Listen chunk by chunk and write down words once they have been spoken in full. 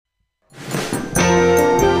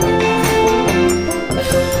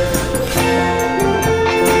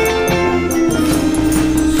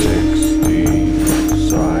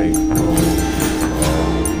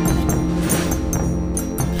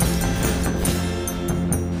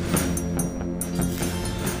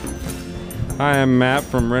Hi, I'm Matt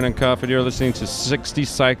from Ren & Cuff, and you're listening to 60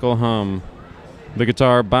 Cycle Hum. The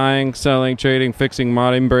guitar buying, selling, trading, fixing,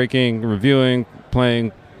 modding, breaking, reviewing,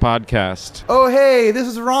 playing podcast. Oh, hey, this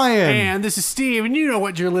is Ryan. And this is Steve, and you know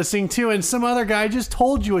what you're listening to, and some other guy just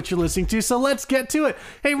told you what you're listening to, so let's get to it.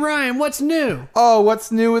 Hey, Ryan, what's new? Oh,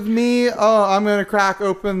 what's new with me? Oh, I'm going to crack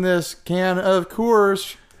open this can of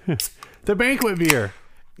Coors. The banquet beer.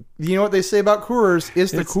 You know what they say about Coors?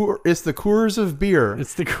 It's the Coors of beer.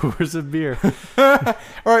 It's the Coors of beer. All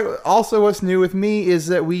right. Also, what's new with me is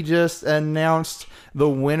that we just announced the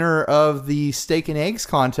winner of the Steak and Eggs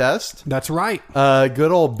contest. That's right.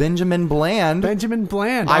 Good old Benjamin Bland. Benjamin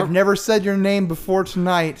Bland. I've never said your name before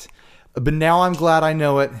tonight, but now I'm glad I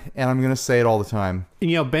know it, and I'm going to say it all the time.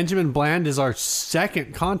 You know, Benjamin Bland is our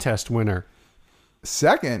second contest winner.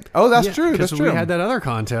 Second? Oh, that's true. That's true. We had that other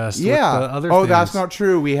contest. Yeah. With the other things. things. That's not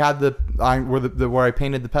true. We had where I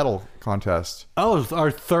painted the pedal contest. Oh,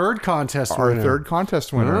 our third contest winner. Our third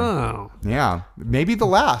contest winner. Oh. Yeah. Maybe the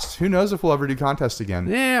last. Who knows if we'll ever do contests again?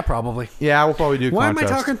 Yeah, probably. Yeah, we'll probably do Why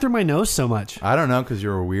contests. am I talking through my nose so much? I don't know, because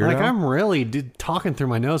you're a weirdo. Like, I'm really talking through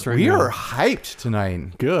my nose right now. We are hyped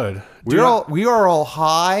tonight. Good. We are all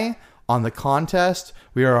high on the contest.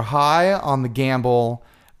 We are high on the gamble.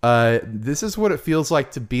 This is what it feels like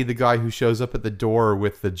to be the guy who shows up at the door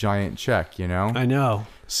with the giant check, you know? I know.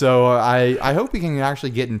 So I hope we can actually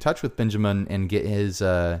get in touch with Benjamin and get his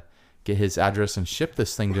address and ship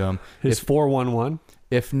this thing to him. His 411.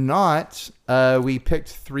 If not, we picked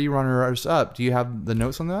 3 runners up. Do you have the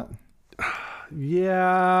notes on that?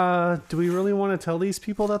 Yeah. Do we really want to tell these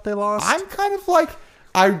people that they lost? I'm kind of like,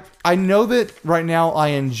 I know that right now I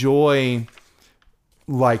enjoy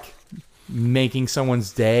like making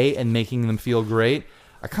someone's day and making them feel great.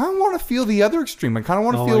 I kind of want to feel the other extreme. I kind of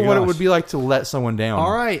want to feel what it would be like to let someone down.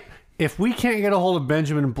 All right. If we can't get a hold of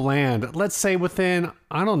Benjamin Bland, let's say within,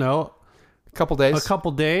 I don't know, a couple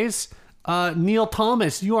days, Neil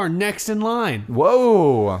Thomas, you are next in line.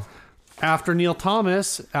 Whoa. After Neil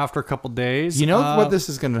Thomas, after a couple days. You know what this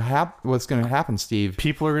is going to happen? What's going to happen, Steve?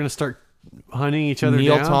 People are going to start hunting each other down.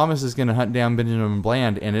 Neil Thomas is going to hunt down Benjamin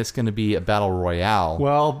Bland, and it's going to be a battle royale.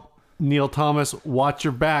 Well, Neil Thomas, watch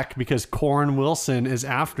your back, because Corrin Wilson is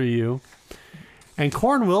after you. And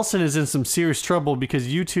Corrin Wilson is in some serious trouble because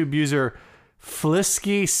YouTube user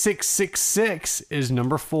Flisky666 is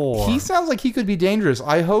number 4. He sounds like he could be dangerous.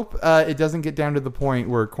 I hope it doesn't get down to the point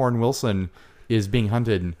where Corrin Wilson is being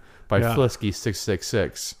hunted by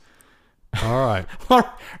Flisky666. All right.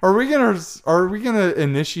 Are we gonna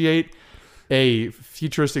initiate a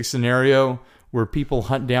futuristic scenario where people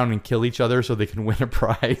hunt down and kill each other so they can win a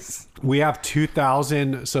prize? We have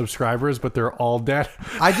 2,000 subscribers, but they're all dead.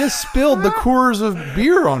 I just spilled the Coors of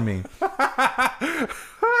beer on me.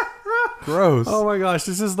 Gross. Oh my gosh,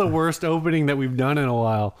 this is the worst opening that we've done in a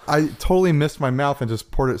while. I totally missed my mouth and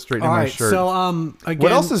just poured it straight into my shirt. So again,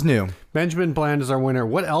 what else is new? Benjamin Bland is our winner.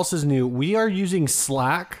 What else is new? We are using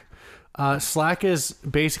Slack. Slack is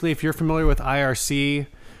basically, if you're familiar with IRC,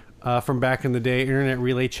 from back in the day, Internet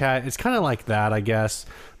Relay Chat. It's kind of like that, I guess.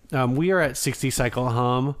 We are at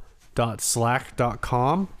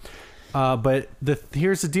 60cyclehum.slack.com. But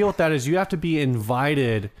here's the deal with that is you have to be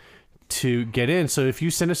invited to get in. So if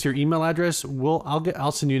you send us your email address,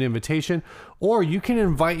 I'll send you an invitation, or you can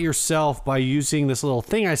invite yourself by using this little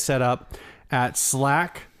thing I set up at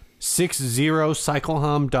Slack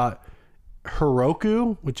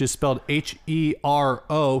 60cyclehum.heroku, which is spelled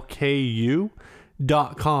HEROKU.com.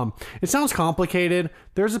 It sounds complicated.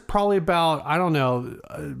 There's probably about, I don't know,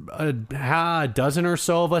 a dozen or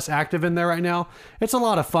so of us active in there right now. It's a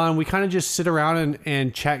lot of fun. We kind of just sit around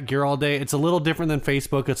and chat gear all day. It's a little different than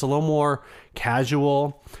Facebook. It's a little more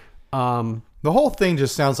casual. The whole thing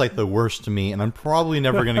just sounds like the worst to me, and I'm probably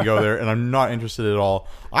never going to go there, and I'm not interested at all.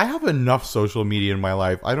 I have enough social media in my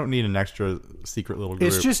life. I don't need an extra secret little group.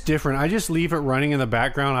 It's just different. I just leave it running in the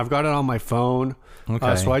background. I've got it on my phone.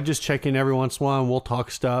 Okay. So I just check in every once in a while, and we'll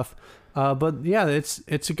talk stuff. But yeah,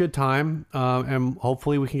 it's a good time, and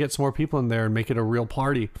hopefully we can get some more people in there and make it a real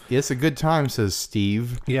party. It's a good time, says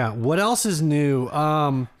Steve. Yeah. What else is new?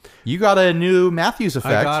 You got a new Matthews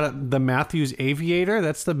effect. I got the Matthews Aviator.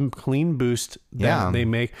 That's the clean boost that they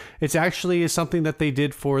make. It's actually something that they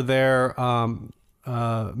did for their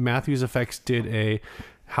Matthews Effects did a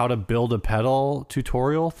how to build a pedal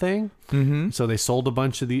tutorial thing. Mm-hmm. So they sold a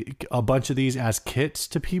bunch of these as kits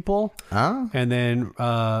to people. Oh. And then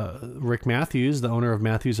Rick Matthews, the owner of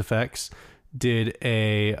Matthews Effects, did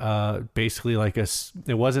a basically like it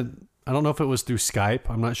wasn't, I don't know if it was through Skype.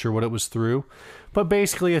 I'm not sure what it was through, but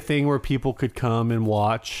basically a thing where people could come and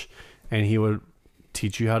watch, and he would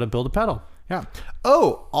teach you how to build a pedal. Yeah.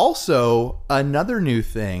 Oh, also another new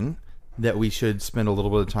thing that we should spend a little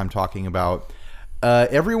bit of time talking about.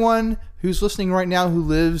 Everyone who's listening right now who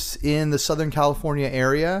lives in the Southern California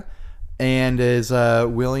area and is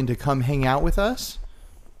willing to come hang out with us,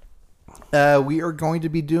 we are going to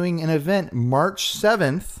be doing an event March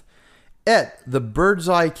 7th at the Bird's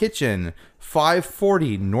Eye Kitchen,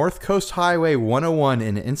 540 North Coast Highway 101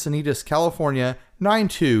 in Encinitas, California,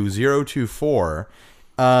 92024.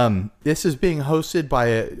 This is being hosted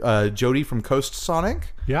by Jody from Coast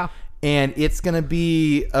Sonic. Yeah. And it's going to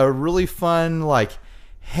be a really fun, like,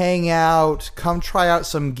 hangout, come try out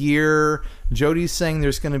some gear. Jody's saying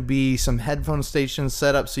there's going to be some headphone stations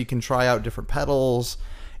set up so you can try out different pedals.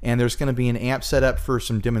 And there's going to be an amp set up for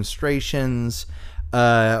some demonstrations.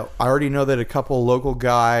 I already know that a couple local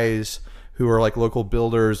guys who are like local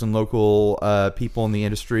builders and local people in the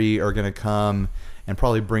industry are going to come and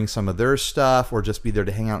probably bring some of their stuff or just be there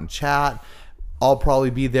to hang out and chat. I'll probably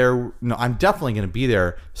be there. No, I'm definitely going to be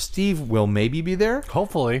there. Steve will maybe be there.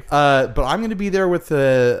 Hopefully. But I'm going to be there with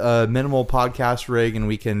a minimal podcast rig, and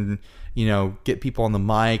we can, get people on the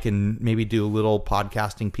mic and maybe do a little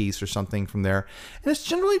podcasting piece or something from there. And it's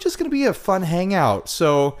generally just going to be a fun hangout.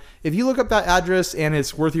 So if you look up that address and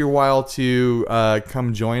it's worth your while to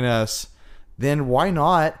come join us, then why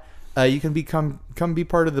not? You can come be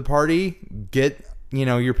part of the party. Get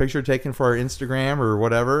your picture taken for our Instagram or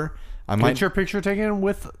whatever. Get your picture taken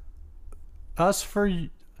with us for...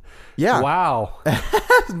 Yeah. Wow.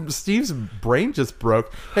 Steve's brain just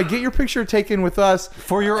broke. Hey, get your picture taken with us.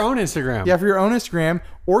 For your own Instagram. Yeah, for your own Instagram.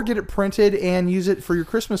 Or get it printed and use it for your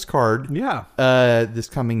Christmas card. Yeah. This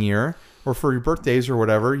coming year. Or for your birthdays or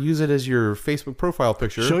whatever. Use it as your Facebook profile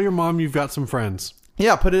picture. Show your mom you've got some friends.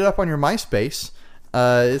 Yeah, put it up on your MySpace.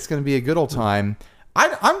 It's going to be a good old time.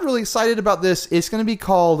 I'm really excited about this. It's going to be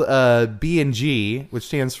called B&G, which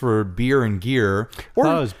stands for Beer and Gear.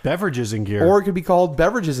 Or it's Beverages and Gear. Or it could be called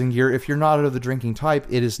Beverages and Gear. If you're not of the drinking type,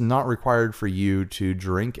 it is not required for you to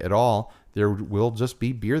drink at all. There will just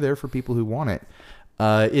be beer there for people who want it.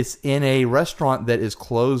 It's in a restaurant that is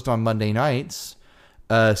closed on Monday nights,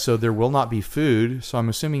 so there will not be food. So I'm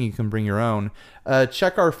assuming you can bring your own.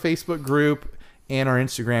 Check our Facebook group and our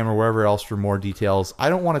Instagram or wherever else for more details. I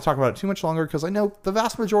don't want to talk about it too much longer because I know the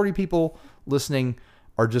vast majority of people listening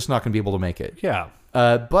are just not going to be able to make it. Yeah.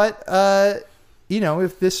 But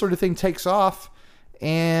if this sort of thing takes off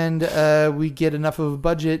and we get enough of a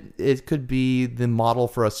budget, it could be the model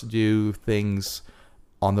for us to do things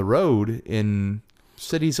on the road in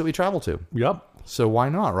cities that we travel to. Yep. So why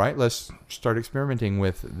not, right? Let's start experimenting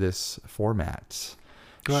with this format.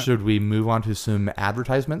 Should we move on to some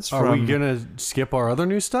advertisements? Are we going to skip our other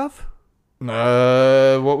new stuff?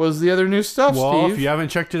 What was the other new stuff, Well, Steve? if you haven't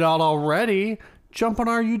checked it out already, jump on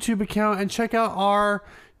our YouTube account and check out our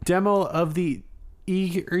demo of the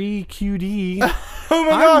EQD. Oh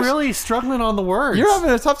my I'm gosh. really struggling on the words. You're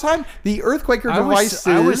having a tough time. The Earthquaker devices.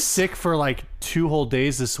 I was sick for like 2 whole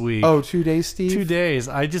days this week. Oh, 2 days, Steve? 2 days.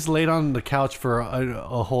 I just laid on the couch for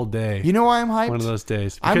a whole day. You know why I'm hyped? One of those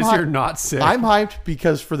days. Because you're not sick. I'm hyped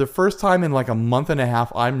because for the first time in like a month and a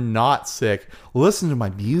half, I'm not sick. Listen to my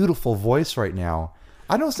beautiful voice right now.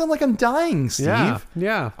 I don't sound like I'm dying, Steve.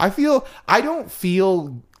 Yeah. I don't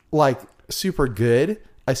feel like super good.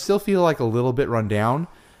 I still feel like a little bit run down,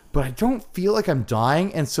 but I don't feel like I'm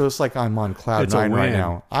dying, and so it's like I'm on cloud nine right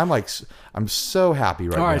now. I'm so happy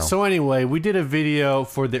right now. All right, so anyway, we did a video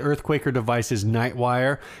for the Earthquaker Devices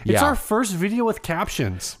Nightwire. It's our first video with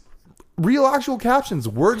captions. Real actual captions,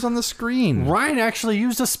 words on the screen. Ryan actually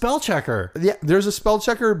used a spell checker. Yeah, there's a spell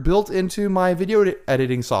checker built into my video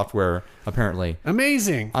editing software, apparently.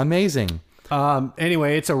 Amazing.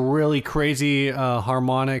 Anyway, it's a really crazy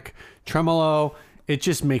harmonic tremolo. It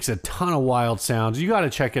just makes a ton of wild sounds. You got to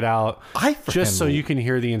check it out just so you can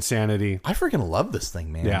hear the insanity. I freaking love this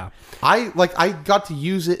thing, man. Yeah. I got to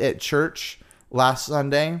use it at church last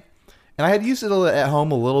Sunday, and I had used it at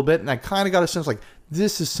home a little bit, and I kind of got a sense like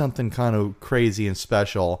this is something kind of crazy and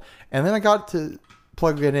special. And then I got to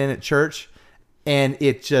plug it in at church, and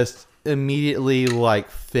it just immediately like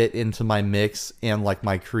fit into my mix and like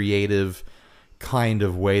my creative kind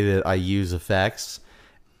of way that I use effects.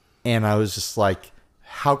 And I was just like,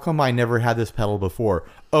 how come I never had this pedal before?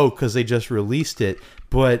 Oh, because they just released it.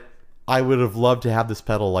 But I would have loved to have this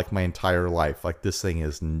pedal like my entire life. Like this thing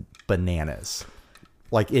is bananas.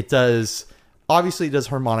 Like it does, obviously it does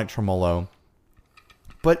harmonic tremolo.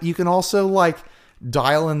 But you can also like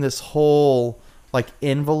dial in this whole like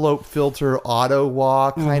envelope filter auto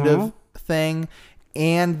wah kind of thing.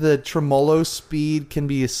 And the tremolo speed can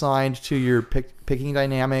be assigned to your picking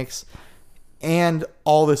dynamics. And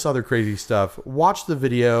all this other crazy stuff. Watch the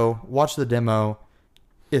video. Watch the demo.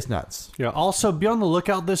 It's nuts. Yeah. Also, be on the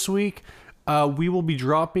lookout this week. We will be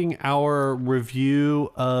dropping our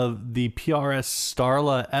review of the PRS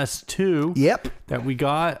Starla S2. Yep. That we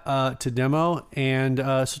got to demo. And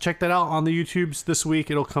so check that out on the YouTubes this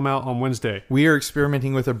week. It'll come out on Wednesday. We are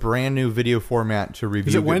experimenting with a brand new video format to review.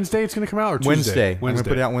 Is it Wednesday it's going to come out or Tuesday? Wednesday. I'm going to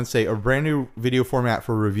put it out Wednesday. A brand new video format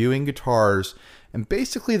for reviewing guitars. And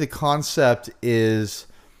basically the concept is,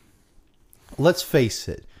 let's face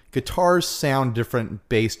it, guitars sound different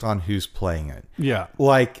based on who's playing it. Yeah.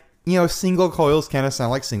 Like, you know, single coils kind of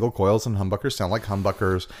sound like single coils and humbuckers sound like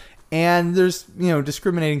humbuckers. And there's, you know,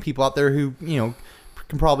 discriminating people out there who, you know,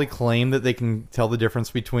 can probably claim that they can tell the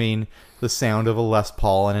difference between the sound of a Les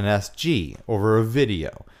Paul and an SG over a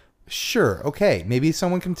video. Sure, okay, maybe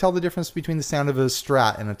someone can tell the difference between the sound of a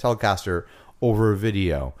Strat and a Telecaster over a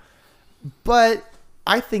video. But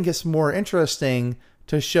I think it's more interesting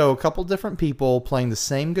to show a couple different people playing the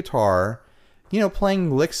same guitar, you know,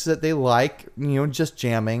 playing licks that they like, you know, just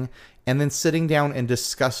jamming, and then sitting down and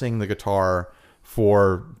discussing the guitar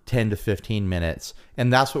for 10 to 15 minutes.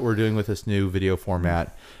 And that's what we're doing with this new video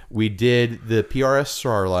format. We did the PRS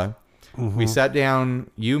Starla. Mm-hmm. We sat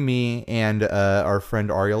down, you, me, and our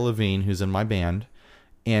friend Ariel Levine, who's in my band,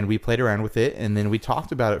 and we played around with it, and then we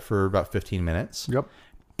talked about it for about 15 minutes. Yep.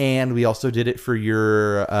 And we also did it for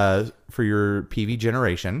your PV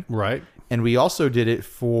Generation. Right. And we also did it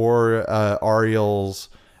for Ariel's,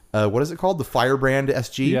 what is it called? The Firebrand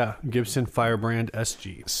SG? Yeah, Gibson Firebrand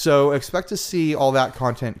SG. So expect to see all that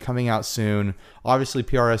content coming out soon. Obviously,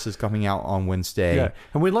 PRS is coming out on Wednesday. Yeah,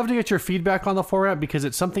 and we'd love to get your feedback on the format because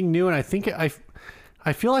it's something new, and I think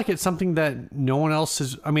I feel like it's something that no one else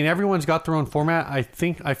is. I mean, everyone's got their own format. I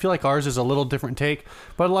feel like ours is a little different take,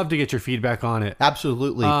 but I'd love to get your feedback on it.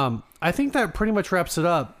 Absolutely. I think that pretty much wraps it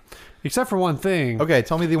up. Except for one thing. Okay,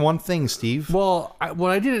 tell me the one thing, Steve. Well, what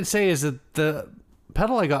I didn't say is that the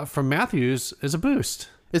pedal I got from Matthews is a boost.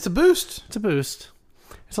 It's a boost. It's a boost.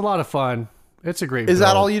 It's a lot of fun. It's a great Is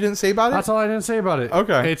pedal. that all you didn't say about it? That's all I didn't say about it.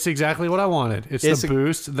 Okay. It's exactly what I wanted. It's the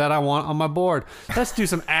boost that I want on my board. Let's do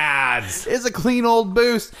some ads. It's a clean old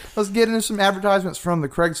boost. Let's get into some advertisements from the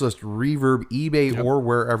Craigslist, Reverb, eBay, or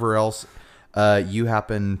wherever else you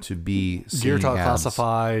happen to be seeing Gear Talk ads.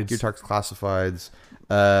 Classifieds. Gear Talk Classifieds.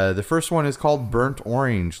 The first one is called Burnt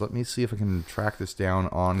Orange. Let me see if I can track this down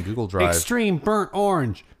on Google Drive. Extreme Burnt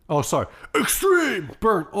Orange. Oh, sorry. Extreme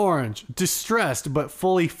Burnt Orange. Distressed but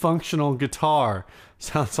fully functional guitar.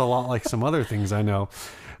 Sounds a lot like some other things I know.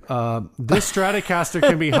 This Stratocaster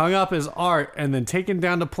can be hung up as art and then taken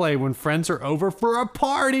down to play when friends are over for a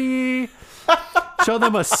party. Show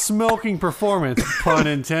them a smoking performance, pun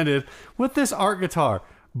intended, with this art guitar.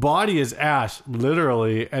 Body is ash,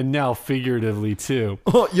 literally, and now figuratively, too.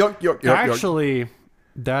 Oh, yuck. Actually,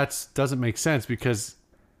 that doesn't make sense because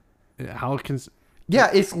how can... Yeah,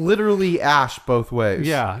 it's literally ash both ways.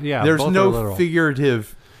 Yeah. There's both are no literal.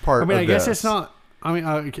 figurative part of I mean, I guess this. it's not... I mean,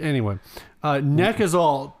 anyway. Neck is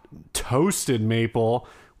all toasted maple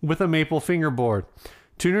with a maple fingerboard.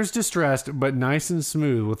 Tuner's distressed, but nice and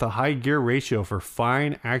smooth with a high gear ratio for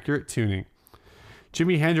fine, accurate tuning.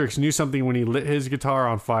 Jimi Hendrix knew something when he lit his guitar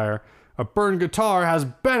on fire. A burned guitar has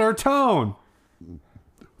better tone.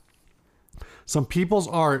 Some people's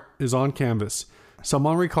art is on canvas. Some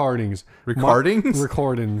on recordings.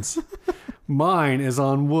 Recordings. Mine is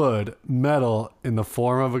on wood, metal, in the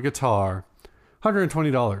form of a guitar.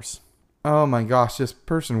 $120. Oh my gosh, this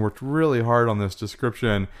person worked really hard on this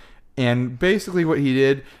description. And basically what he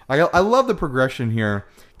did, I love the progression here.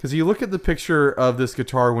 Because you look at the picture of this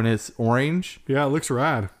guitar when it's orange. Yeah, it looks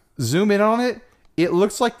rad. Zoom in on it. It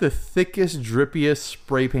looks like the thickest, drippiest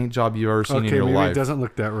spray paint job you've ever seen in your life. Okay, maybe it doesn't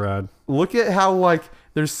look that rad. Look at how, like,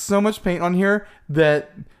 there's so much paint on here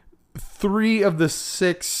that 3 of the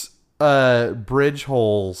 6 bridge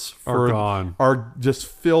holes are gone. Are just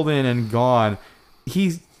filled in and gone.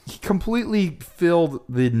 He completely filled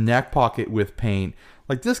the neck pocket with paint.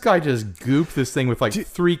 Like, this guy just gooped this thing with, like,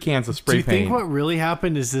 3 cans of spray paint. Do you think what really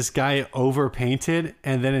happened is this guy overpainted,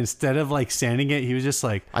 and then instead of, like, sanding it, he was just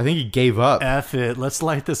like... I think he gave up. F it. Let's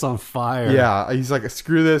light this on fire. Yeah. He's like,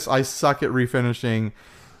 screw this. I suck at refinishing.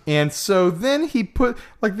 And so then he put...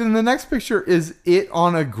 Like, then the next picture is it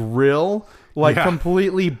on a grill, like,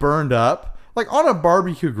 completely burned up. Like, on a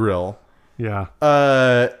barbecue grill. Yeah.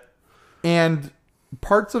 And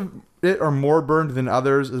parts of it are more burned than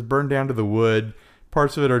others. It's burned down to the wood.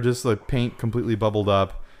 Parts of it are just like paint completely bubbled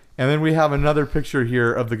up. And then we have another picture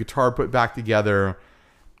here of the guitar put back together.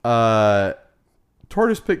 Tortoise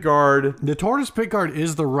pickguard. The tortoise pickguard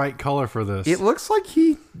is the right color for this. It looks like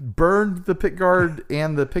he burned the pickguard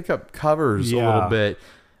and the pickup covers a little bit.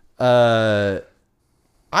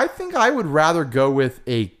 I think I would rather go with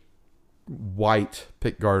a white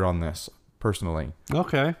pickguard on this, personally.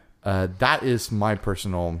 Okay. That is my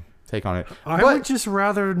personal take on it. I would just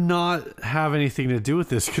rather not have anything to do with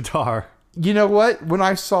this guitar. You know what? When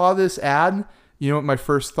I saw this ad, you know what my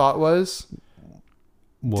first thought was?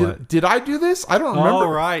 What? Did I do this? I don't remember.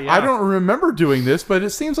 Oh, right, yeah. I don't remember doing this, but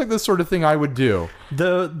it seems like the sort of thing I would do.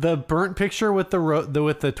 The burnt picture with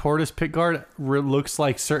the tortoise pickguard looks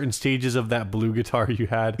like certain stages of that blue guitar you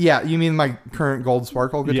had. Yeah, you mean my current gold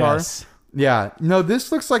sparkle guitar? Yes. Yeah. No,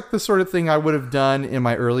 this looks like the sort of thing I would have done in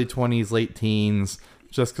my early 20s, late teens,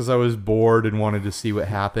 just because I was bored and wanted to see what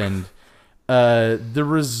happened. The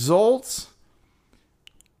result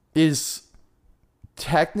is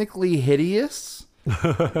technically hideous.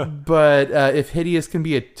 But if hideous can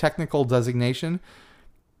be a technical designation,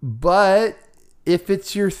 but if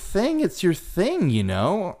it's your thing, it's your thing, you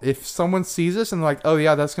know. If someone sees this and they're like, oh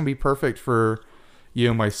yeah, that's gonna be perfect for, you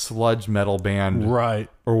know, my sludge metal band, right,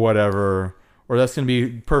 or whatever, or that's gonna be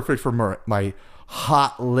perfect for my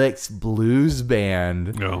Hot Licks blues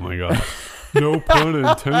band. Oh my god, no pun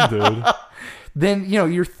intended. Then, you know,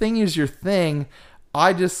 your thing is your thing.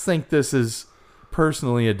 I just think this is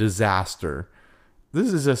personally a disaster.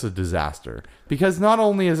 This is just a disaster. Because not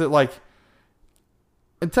only is it like...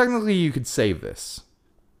 And technically you could save this.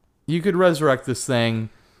 You could resurrect this thing,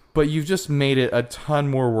 but you've just made it a ton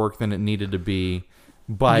more work than it needed to be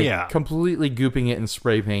by completely gooping it in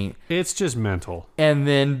spray paint. It's just mental. And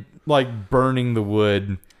then, like, burning the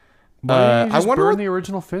wood. Why didn't you just burn the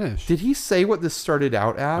original finish? Did he say what this started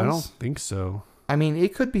out as? I don't think so. I mean,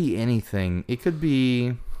 it could be anything. It could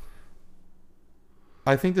be...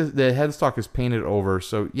 I think the headstock is painted over,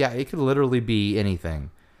 so yeah, it could literally be anything.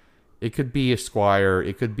 It could be a Squier.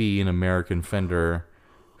 It could be an American Fender.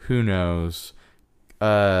 Who knows?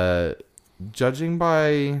 Judging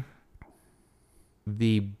by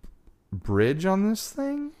the bridge on this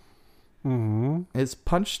thing, it's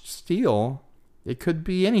punched steel. It could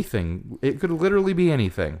be anything. It could literally be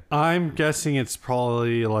anything. I'm guessing it's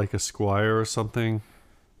probably like a Squier or something.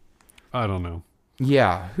 I don't know.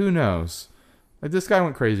 Yeah, who knows? Like, this guy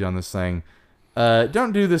went crazy on this thing.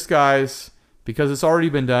 Don't do this, guys, because it's already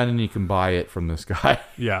been done and you can buy it from this guy.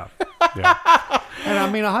 Yeah. And I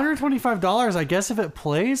mean, $125, I guess if it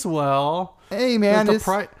plays well. Hey, man, it's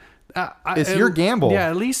your gamble. Yeah,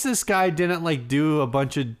 at least this guy didn't like do a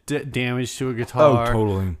bunch of damage to a guitar. Oh,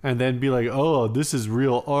 totally. And then be like, oh, this is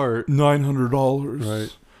real art. $900.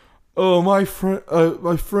 Right. Oh, my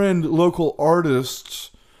friend, local artist...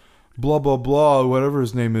 blah blah blah, whatever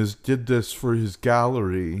his name is, did this for his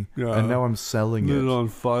gallery, and now I'm selling it. Lit it on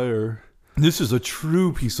fire. This is a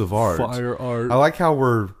true piece of art. Fire art. I like how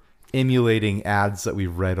we're emulating ads that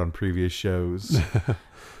we've read on previous shows.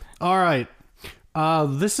 All right,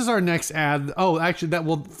 this is our next ad. Oh, actually,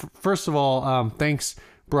 first of all, thanks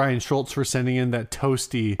Brian Schultz for sending in that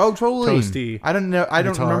toasty. Oh, totally. Toasty. I don't know. I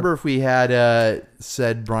don't guitar. remember if we had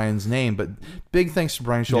said Brian's name, but big thanks to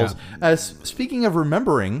Brian Schultz. Yeah. Speaking of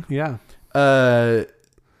remembering, I'm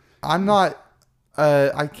not.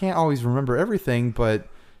 I can't always remember everything, but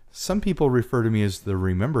some people refer to me as the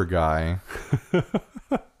remember guy.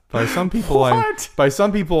 By some people,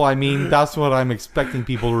 I mean that's what I'm expecting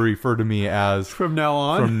people to refer to me as from now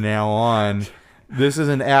on. This is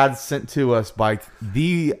an ad sent to us by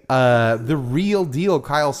the real deal,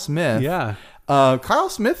 Kyle Smith. Yeah. Kyle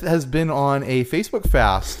Smith has been on a Facebook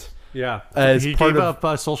fast. Yeah. He gave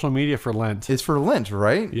up social media for Lent. It's for Lent,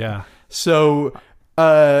 right? Yeah. So,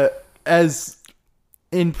 as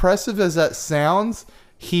impressive as that sounds,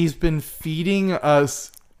 he's been feeding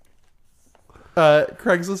us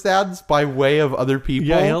Craigslist ads by way of other people.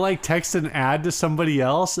 Yeah, he'll like text an ad to somebody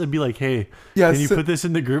else and be like, hey, can you put this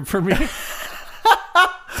in the group for me?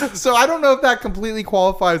 So I don't know if that completely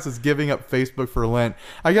qualifies as giving up Facebook for Lent.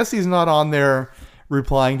 I guess he's not on there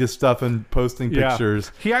replying to stuff and posting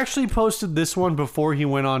pictures. He actually posted this one before he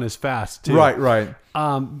went on his fast, too. Right.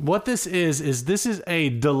 What this is this is a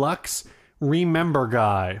deluxe remember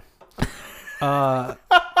guy.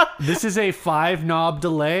 This is a 5-knob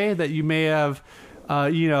delay that you may have,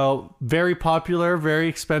 very popular, very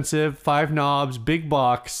expensive, 5 knobs, big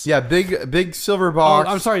box. Yeah, big silver box.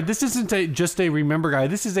 Oh, I'm sorry. This isn't just a remember guy.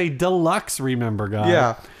 This is a deluxe remember guy.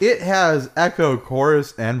 Yeah, it has echo,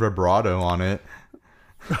 chorus, and vibrato on it.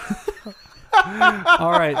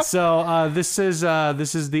 All right, so this is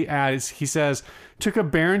the ad. He says, took a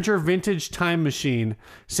Behringer vintage time machine,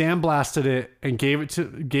 sandblasted it, and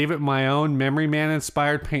gave it my own Memory Man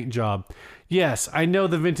inspired paint job. Yes, I know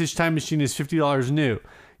the vintage time machine is $50 new.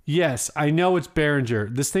 Yes, I know it's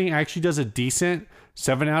Behringer. This thing actually does a decent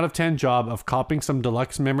 7 out of 10 job of copying some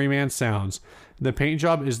deluxe Memory Man sounds. The paint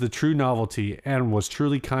job is the true novelty and was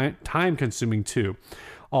truly time consuming too.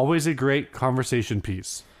 Always a great conversation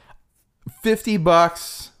piece.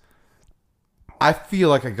 $50. I feel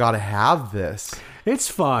like I gotta have this. It's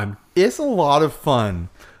fun. It's a lot of fun.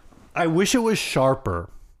 I wish it was sharper.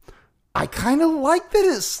 I kind of like that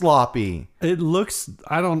it's sloppy. It looks,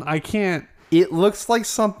 I can't. It looks like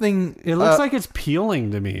something. It looks like it's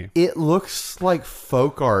peeling to me. It looks like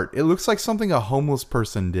folk art. It looks like something a homeless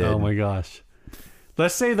person did. Oh my gosh.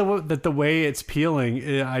 Let's say that the way it's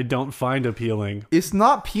peeling, I don't find appealing. It's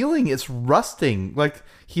not peeling. It's rusting. Like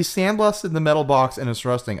he sandblasted the metal box and it's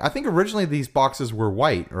rusting. I think originally these boxes were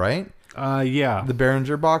white, right? Yeah. The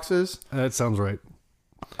Behringer boxes. That sounds right.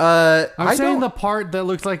 I'm saying the part that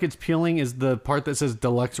looks like it's peeling is the part that says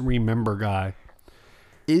Deluxe Remember Guy.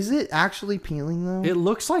 Is it actually peeling though? It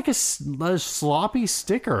looks like a sloppy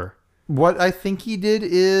sticker. What I think he did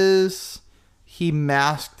is he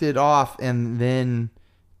masked it off and then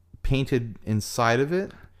painted inside of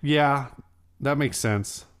it. Yeah, that makes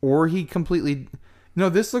sense. Or he completely... No,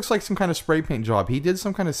 this looks like some kind of spray paint job. He did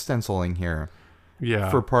some kind of stenciling here. Yeah.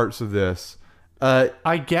 For parts of this.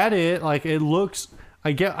 I get it. Like, it looks...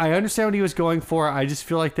 I understand what he was going for. I just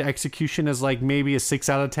feel like the execution is like maybe a 6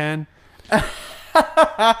 out of 10.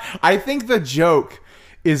 I think the joke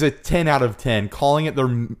is a 10 out of 10, calling it the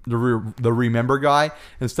Remember Guy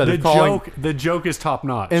instead of calling... The joke is top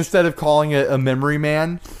notch. Instead of calling it a Memory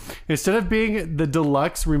Man. Instead of being the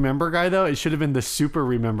Deluxe Remember Guy, though, it should have been the Super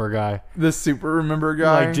Remember Guy. The Super Remember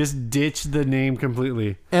Guy. Like, just ditch the name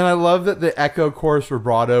completely. And I love that the Echo Chorus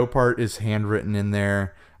Vibrato part is handwritten in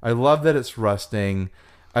there. I love that it's rusting.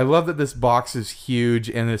 I love that this box is huge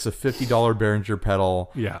and it's a $50 Behringer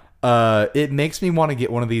pedal. Yeah. It makes me want to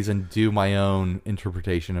get one of these and do my own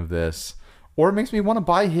interpretation of this. Or it makes me want to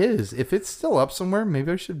buy his. If it's still up somewhere,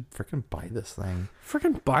 maybe I should freaking buy this thing.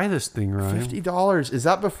 Freaking buy this thing, Ryan. $50. Is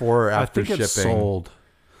that before or after shipping? I think it's sold.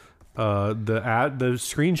 The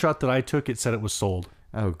screenshot that I took, it said it was sold.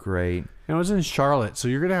 Oh, great. And it was in Charlotte, so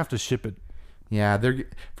you're going to have to ship it. Yeah,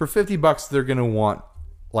 for $50, they're going to want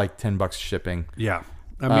like $10 shipping. Yeah.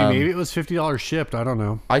 I mean, maybe it was $50 shipped. I don't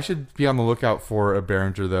know. I should be on the lookout for a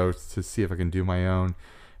Behringer, though, to see if I can do my own.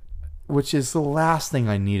 Which is the last thing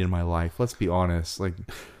I need in my life. Let's be honest. Like,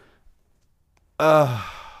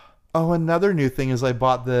 another new thing is I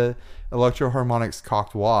bought the Electro-Harmonix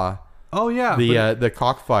cocked wah. Oh, yeah. The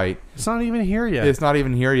cockfight. It's not even here yet. It's not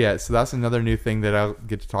even here yet. So that's another new thing that I'll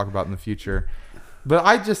get to talk about in the future.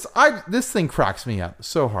 But this thing cracks me up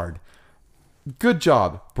so hard. Good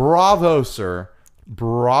job. Bravo, sir.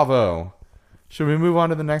 Bravo. Should we move on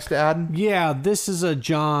to the next ad? Yeah, this is a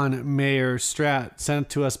John Mayer Strat sent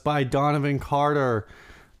to us by Donovan Carter.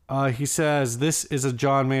 He says, this is a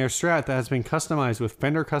John Mayer Strat that has been customized with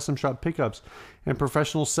Fender Custom Shop pickups and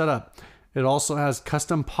professional setup. It also has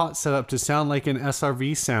custom pot setup to sound like an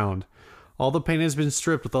SRV sound. All the paint has been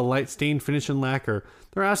stripped with a light stain finish and lacquer.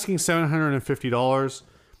 They're asking $750.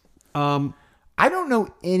 I don't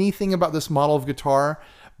know anything about this model of guitar,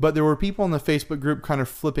 but there were people in the Facebook group kind of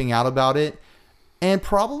flipping out about it, and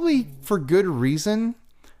probably for good reason.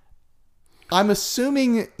 I'm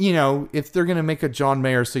assuming, if they're going to make a John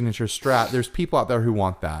Mayer signature Strat, there's people out there who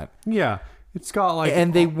want that. Yeah, it's got like...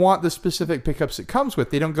 And they want the specific pickups it comes with.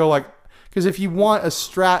 They don't go like... Because if you want a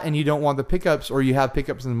Strat and you don't want the pickups, or you have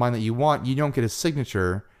pickups in mind that you want, you don't get a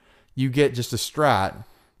signature. You get just a Strat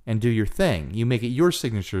and do your thing. You make it your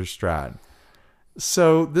signature Strat.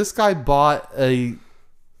 So this guy bought a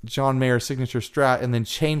John Mayer signature Strat and then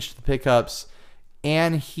changed the pickups,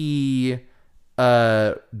 and he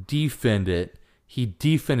definned it. He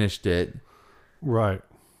definished it. Right.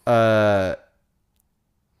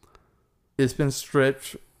 It's been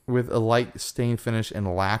stripped with a light stain finish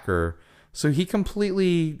and lacquer. So he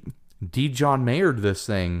completely de-John Mayered this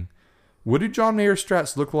thing. What do John Mayer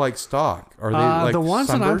Strats look like stock? Are they like the ones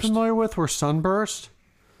sunburst? that I'm familiar with were sunburst.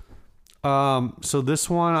 So this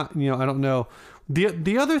one, I don't know.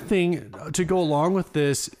 The other thing to go along with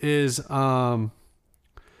this is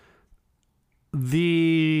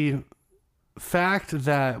the fact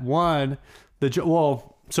that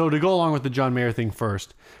so to go along with the John Mayer thing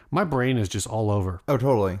first, my brain is just all over. Oh,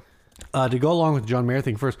 totally. To go along with the John Mayer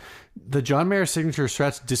thing first, the John Mayer signature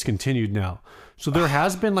Strat's discontinued now. So there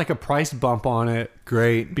has been like a price bump on it.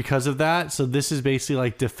 Great. Because of that. So this is basically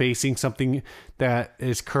like defacing something that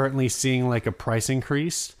is currently seeing like a price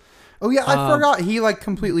increase. Oh, yeah. I forgot. He like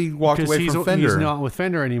completely walked away from Fender. He's not with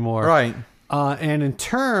Fender anymore. Right. And in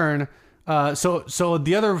turn, so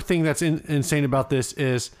the other thing that's insane about this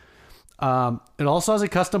is It also has a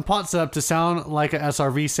custom pot setup to sound like an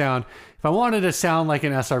SRV sound. If I wanted to sound like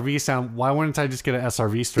an SRV sound, why wouldn't I just get an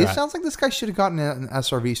SRV Strat? It sounds like this guy should have gotten an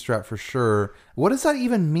SRV Strat for sure. What does that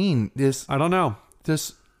even mean? I don't know.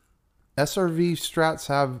 Does SRV Strats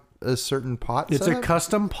have a certain pot It's setup? a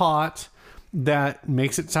custom pot that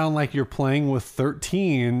makes it sound like you're playing with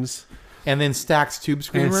 13s. And then stacks tube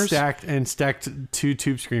screamers? And stacked 2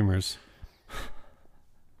 tube screamers.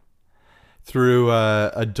 Through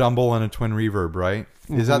a Dumble and a twin reverb, right?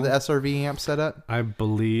 Mm-hmm. Is that the SRV amp setup? I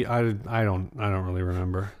believe I don't really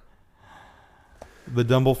remember. The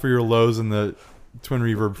Dumble for your lows and the twin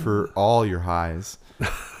reverb for all your highs.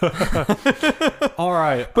 All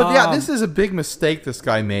right. But yeah, this is a big mistake this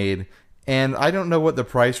guy made, and I don't know what the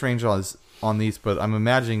price range is on these, but I'm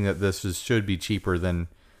imagining that this should be cheaper than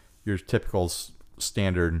your typical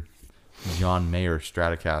standard John Mayer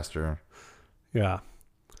Stratocaster. Yeah.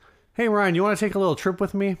 Hey, Ryan, you want to take a little trip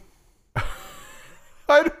with me?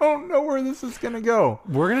 I don't know where this is going to go.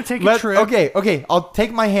 We're going to take a trip. Okay. I'll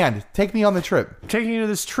take my hand. Take me on the trip. Taking you to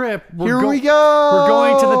this trip. Here we go. We're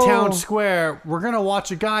going to the town square. We're going to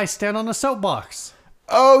watch a guy stand on a soapbox.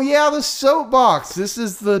 Oh, yeah, the soapbox. This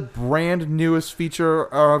is the brand newest feature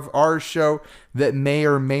of our show that may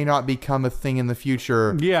or may not become a thing in the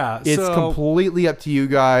future. Yeah. It's completely up to you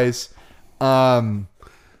guys.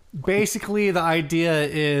 Basically, the idea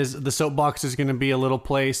is the soapbox is going to be a little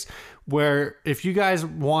place where if you guys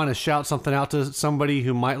want to shout something out to somebody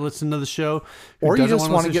who might listen to the show, or you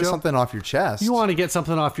just want to get something off your chest. You want to get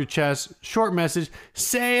something off your chest. Short message.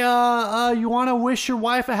 Say, you want to wish your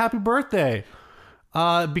wife a happy birthday.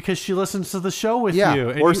 Because she listens to the show with you.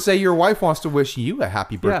 And or say your wife wants to wish you a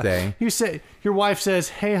happy birthday. Yeah. You say your wife says,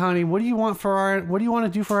 "Hey, honey, what do you want to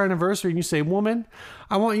do for our anniversary?" And you say, "Woman,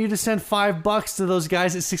 I want you to send $5 to those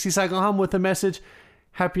guys at 60 Cycle Hum with a message,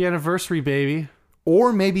 happy anniversary, baby."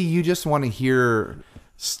 Or maybe you just want to hear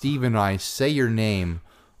Steve and I say your name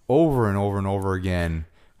over and over and over again,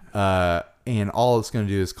 and all it's going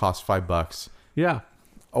to do is cost $5. Yeah.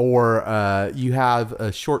 Or you have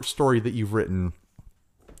a short story that you've written.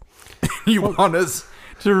 You want us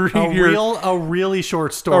to read a really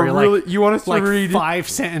short story. You want us to read 5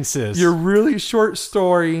 sentences. Your really short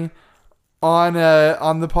story on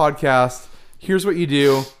the podcast. Here's what you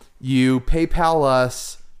do: you PayPal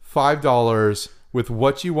us $5 with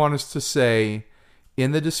what you want us to say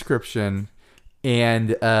in the description,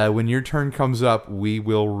 and when your turn comes up, we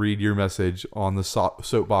will read your message on the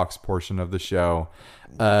soapbox portion of the show.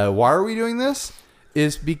 Why are we doing this?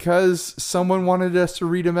 Is because someone wanted us to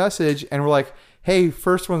read a message, and we're like, hey,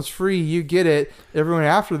 first one's free, you get it. Everyone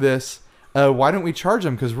after this, why don't we charge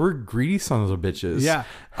them? Because we're greedy sons of bitches. Yeah.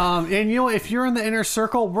 And if you're in the inner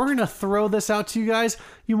circle, we're going to throw this out to you guys.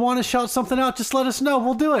 You want to shout something out, just let us know.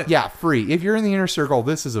 We'll do it. Yeah, free. If you're in the inner circle,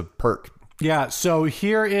 this is a perk. Yeah, so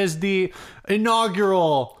here is the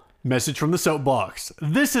inaugural message from the soapbox.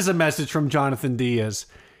 This is a message from Jonathan Diaz.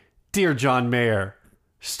 Dear John Mayer,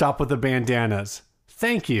 stop with the bandanas.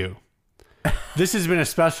 Thank you. This has been a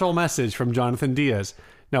special message from Jonathan Diaz.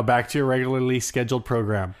 Now back to your regularly scheduled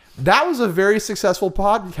program. That was a very successful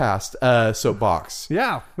podcast, soapbox.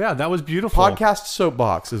 Yeah, that was beautiful. Podcast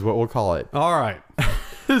soapbox is what we'll call it. All right.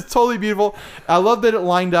 It's totally beautiful. I love that it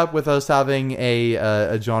lined up with us having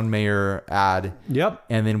a John Mayer ad. Yep.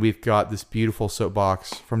 And then we've got this beautiful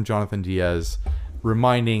soapbox from Jonathan Diaz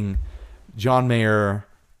reminding John Mayer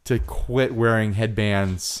to quit wearing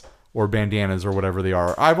headbands or bandanas or whatever they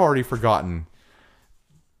are. I've already forgotten.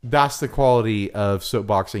 That's the quality of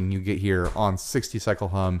soapboxing you get here on 60 Cycle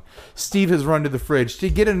Hum. Steve has run to the fridge to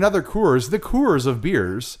get another Coors, the Coors of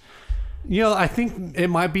beers. I think it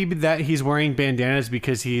might be that he's wearing bandanas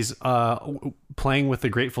because he's playing with the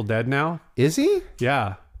Grateful Dead now. Is he?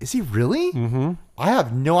 Yeah. Is he really? Mm-hmm. I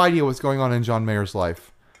have no idea what's going on in John Mayer's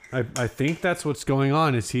life. I think that's what's going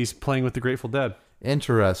on is he's playing with the Grateful Dead.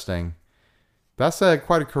 Interesting. That's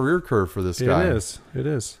quite a career curve for this guy. It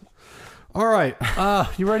is. All right.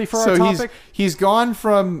 You ready for our topic? He's gone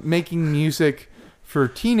from making music for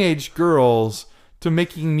teenage girls to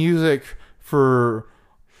making music for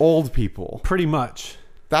old people. Pretty much.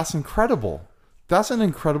 That's incredible. That's an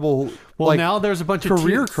incredible now there's a bunch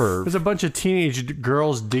career of curve. There's a bunch of teenage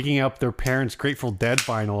girls digging up their parents' Grateful Dead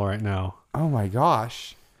vinyl right now. Oh my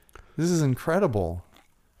gosh. This is incredible.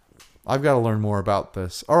 I've got to learn more about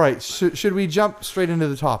this. All right, should we jump straight into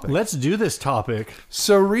the topic? Let's do this topic.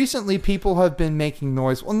 So recently people have been making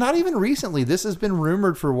noise. Well, not even recently. This has been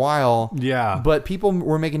rumored for a while. Yeah. But people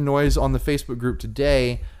were making noise on the Facebook group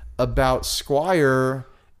today about Squier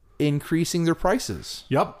increasing their prices.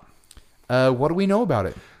 Yep. What do we know about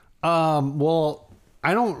it? Well,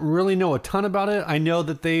 I don't really know a ton about it. I know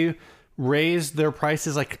that they raised their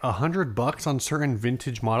prices like $100 on certain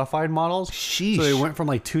vintage modified models. Sheesh. So they went from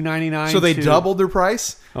like $299. So they doubled their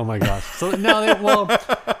price? Oh my gosh. So no, they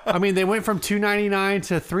went from $299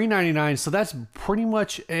 to $399. So that's pretty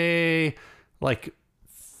much a like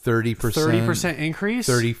 30% increase,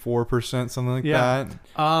 34%, something like that.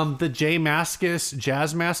 The J Mascis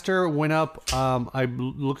Jazzmaster went up.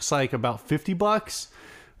 Looks like about $50.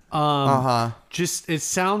 Just it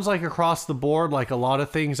sounds like across the board, like a lot of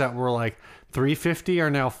things that were like $350 are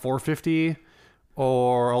now $450,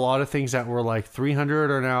 or a lot of things that were like $300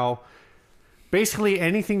 are now basically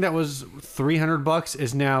anything that was $300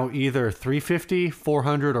 is now either $350,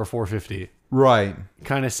 $400, or $450. Right.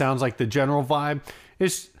 Kind of sounds like the general vibe.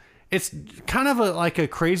 It's kind of like a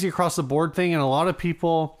crazy across the board thing, and a lot of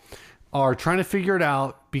people are trying to figure it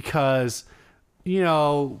out because, you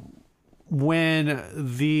know, when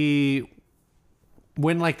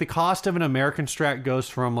like the cost of an American Strat goes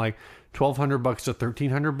from like $1,200 to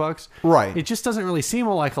 $1,300, right? It just doesn't really seem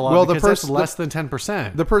like a lot because that's less than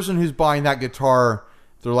 10%. The person who's buying that guitar,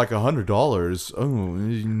 they're like $100. Oh,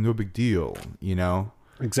 no big deal, you know?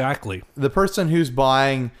 Exactly. The person who's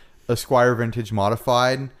buying a Squier Vintage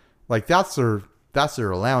Modified, like that's their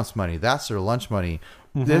allowance money, that's their lunch money.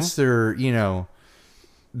 That's their, you know,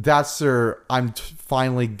 that's their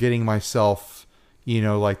finally getting myself, you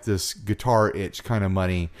know, like this guitar itch kind of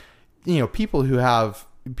money. You know, people who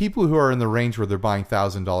are in the range where they're buying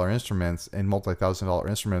 $1,000 instruments and multi-$1,000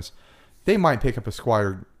 instruments, they might pick up a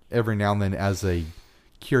Squier every now and then as a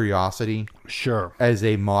curiosity, sure, as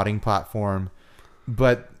a modding platform.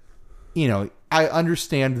 But, you know, I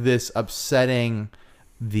understand this upsetting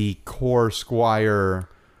the core Squier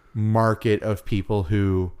market of people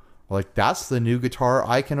who like, that's the new guitar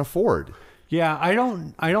I can afford. Yeah, I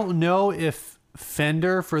don't know if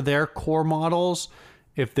Fender for their core models,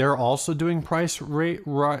 if they're also doing price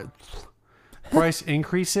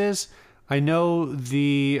increases. I know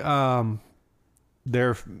they're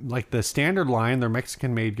like the standard line, their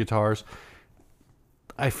Mexican made guitars.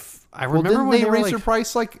 I remember didn't when they raise like, their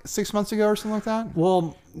price like 6 months ago or something like that?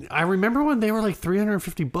 Well, I remember when they were like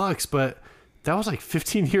 $350, but that was like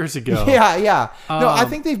 15 years ago. Yeah. No, I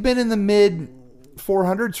think they've been in the mid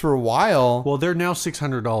 400s for a while. Well, they're now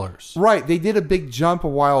 $600. Right. They did a big jump a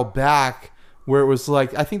while back where it was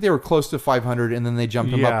like, I think they were close to 500 and then they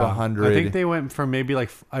jumped them up 100. I think they went from maybe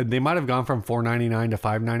like, they might have gone from $499 to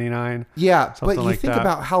 $599. Yeah. But you think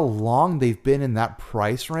about how long they've been in that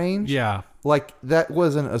price range. Yeah. Like, that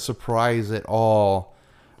wasn't a surprise at all.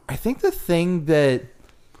 I think the thing that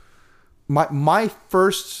my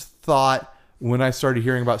first thought when I started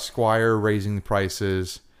hearing about Squier raising the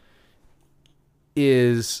prices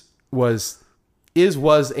was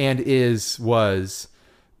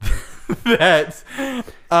that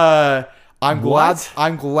I'm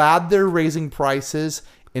glad they're raising prices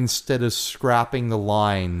instead of scrapping the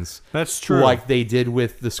lines. That's true. Like they did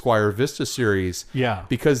with the Squier Vista series. Yeah.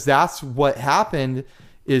 Because that's what happened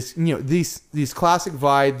is, you know, these classic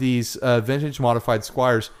vibe, these vintage modified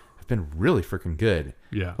Squiers have been really freaking good.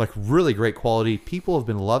 Yeah. Like really great quality. People have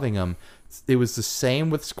been loving them. It was the same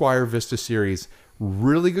with Squier Vista series.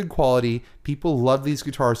 Really good quality. People love these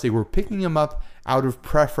guitars. They were picking them up out of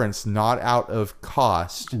preference, not out of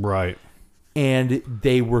cost. Right. And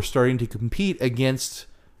they were starting to compete against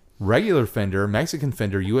regular Fender, Mexican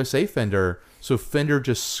Fender, USA Fender. So Fender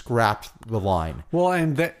just scrapped the line. Well,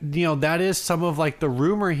 and that, you know, that is some of like the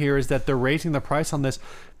rumor here is that they're raising the price on this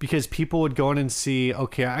because people would go in and see,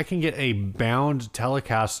 okay, I can get a bound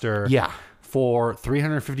Telecaster for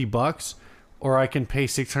 $350, or I can pay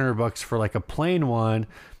 $600 for like a plain one.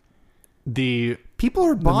 People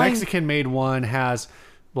are buying. The Mexican made one has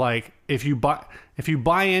like, if you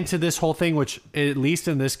buy into this whole thing, which at least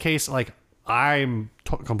in this case, like I'm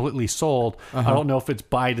completely sold. I don't know if it's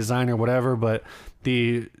by design or whatever, but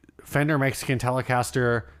the Fender Mexican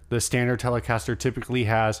Telecaster, the standard Telecaster typically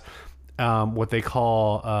has what they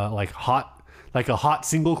call like a hot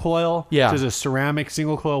single coil. Yeah. Which is a ceramic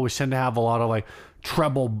single coil, which tend to have a lot of like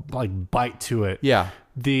treble like bite to it. Yeah.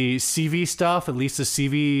 The CV stuff, at least the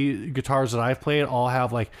CV guitars that I've played, all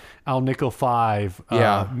have like Alnico 5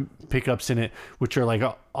 pickups in it, which are like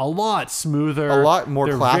a lot smoother, a lot more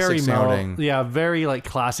classic very sounding. Yeah, very like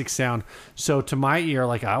classic sound. So to my ear,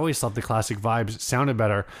 like I always thought the classic vibes sounded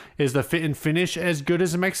better. Is the fit and finish as good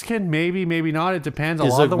as a Mexican? Maybe, maybe not. It depends. A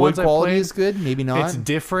lot of the ones I played is good. Maybe not. It's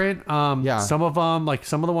different. Some of them, like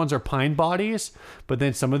some of the ones are pine bodies, but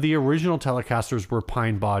then some of the original Telecasters were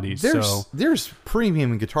pine bodies. There's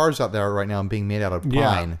premium guitars out there right now being made out of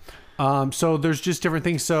pine. Yeah. So there's just different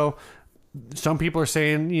things. So some people are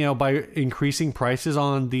saying, by increasing prices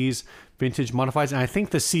on these vintage modifieds, and I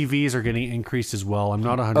think the CVs are getting increased as well. I'm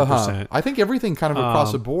not 100%. I think everything kind of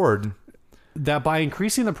across the board. That by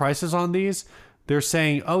increasing the prices on these, they're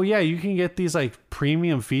saying, oh yeah, you can get these like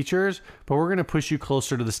premium features, but we're going to push you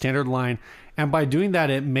closer to the standard line. And by doing that,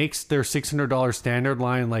 it makes their $600 standard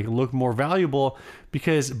line like look more valuable,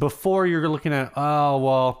 because before you're looking at, oh,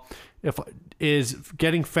 well, is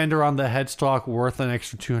getting fender on the headstock worth an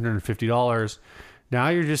extra $250? Now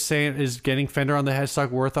you're just saying, is getting fender on the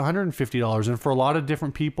headstock worth $150? And for a lot of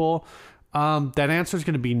different people, that answer is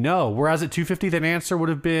going to be no. Whereas at $250, that answer would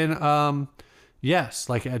have been yes.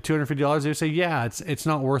 Like at $250, they would say, yeah, it's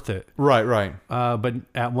not worth it. Right. But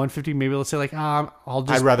at $150, maybe let's say like, I'll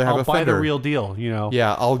buy fender. the real deal.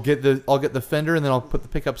 Yeah, I'll get the fender, and then I'll put the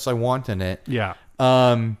pickups I want in it. Yeah.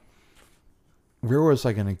 Where was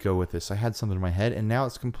I going to go with this? I had something in my head, and now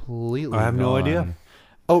it's completely I have no gone. idea.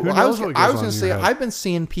 Oh, I was going to say, I've been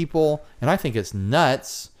seeing people, and I think it's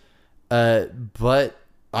nuts, but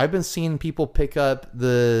I've been seeing people pick up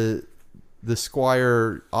the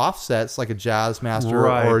Squier offsets like a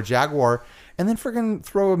Jazzmaster or a Jaguar, and then freaking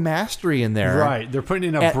throw a mastery in there. Right. They're putting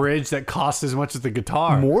in a bridge that costs as much as the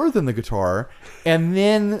guitar. More than the guitar, and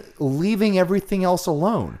then leaving everything else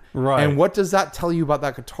alone. Right. And what does that tell you about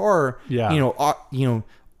that guitar? Yeah.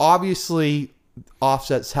 Obviously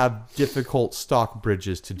offsets have difficult stock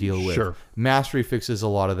bridges to deal with. Sure. Mastery fixes a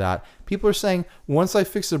lot of that. People are saying, once I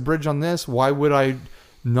fix the bridge on this, why would I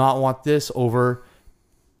not want this over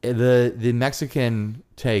the Mexican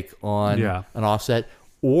take on an offset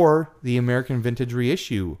or the American vintage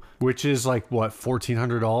reissue, which is like what,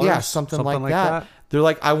 $1,400? Yeah, something like that. They're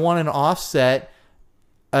like, I want an offset.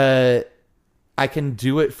 I can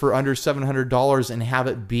do it for under $700 and have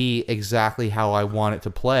it be exactly how I want it to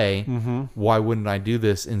play. Mm-hmm. Why wouldn't I do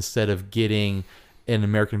this instead of getting an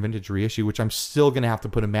American vintage reissue, which I'm still going to have to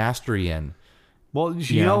put a mastery in? Well,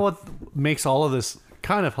 you know what makes all of this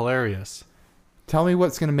kind of hilarious? Tell me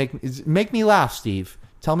what's going to make me laugh, Steve.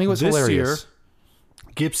 Tell me what's hilarious. This year,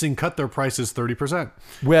 Gibson cut their prices 30%.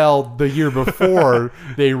 Well, the year before,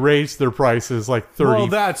 they raised their prices like 30. Well,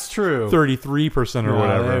 that's true. 33% or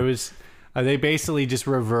whatever. They basically just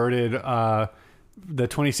reverted the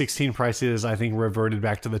 2016 prices. I think reverted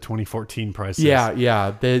back to the 2014 prices.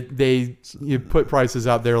 Yeah. You put prices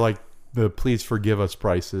out there like the please forgive us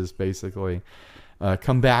prices, basically.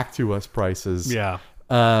 Come back to us prices. Yeah.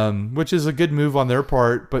 Which is a good move on their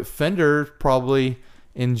part, but Fender probably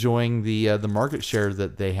enjoying the market share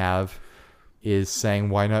that they have is saying,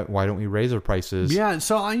 why don't we raise our prices? Yeah.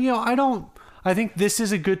 So I think this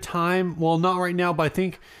is a good time. Well, not right now, but I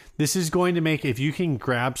think this is going to make, if you can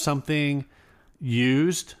grab something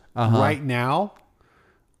used right now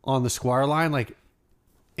on the Squier line, like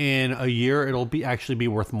in a year, it'll actually be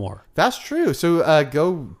worth more. That's true. So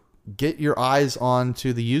go get your eyes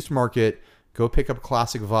onto the used market. Go pick up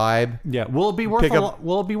Classic Vibe. Yeah. Will it be worth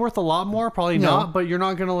a lot more? Probably not, but you're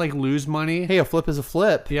not going to like lose money. Hey, a flip is a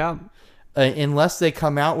flip. Yeah. Unless they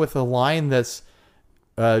come out with a line that's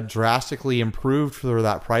drastically improved for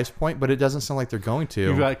that price point, but it doesn't sound like they're going to.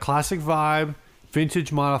 You've got Classic Vibe,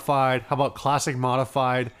 Vintage Modified. How about Classic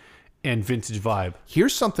Modified and Vintage Vibe?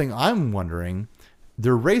 Here's something I'm wondering.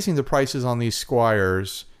 They're raising the prices on these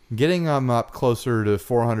Squiers, getting them up closer to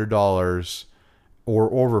 $400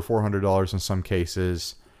 or over $400 in some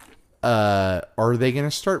cases. Are they going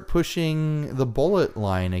to start pushing the Bullet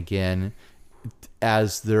line again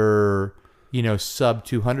as their, sub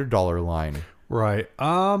 $200 line? Right.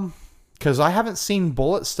 Because I haven't seen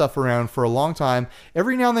Bullet stuff around for a long time.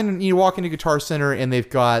 Every now and then you walk into Guitar Center and they've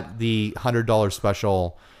got the $100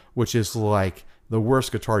 special, which is like the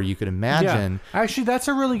worst guitar you could imagine. Yeah. Actually, that's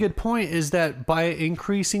a really good point, is that by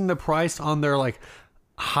increasing the price on their like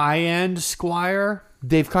high-end Squier,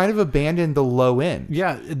 they've kind of abandoned the low end.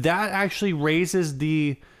 Yeah, that actually raises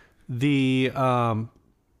the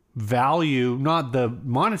value, not the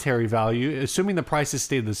monetary value, assuming the prices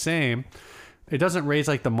stay the same. It doesn't raise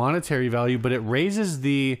like the monetary value, but it raises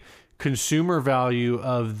the consumer value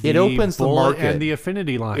of the Bullet and the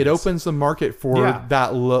Affinity lines. It opens the market for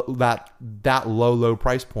that low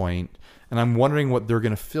price point, and I'm wondering what they're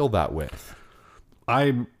going to fill that with.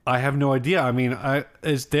 I have no idea. I mean,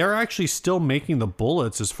 they're actually still making the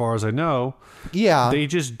Bullets, as far as I know. Yeah, they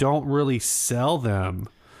just don't really sell them.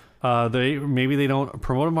 Maybe they don't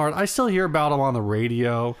promote them hard. I still hear about them on the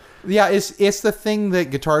radio. Yeah, it's the thing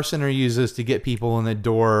that Guitar Center uses to get people in the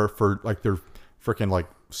door for like their freaking like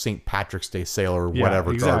St. Patrick's Day sale or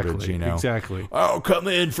whatever garbage, you know. Exactly. Oh, come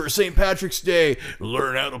in for St. Patrick's Day.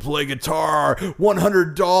 Learn how to play guitar.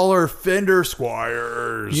 $100 Fender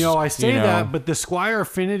Squiers. You know, I say that, but the Squier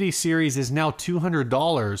Affinity series is now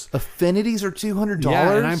 $200. Affinities are $200?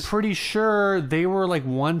 Yeah, and I'm pretty sure they were like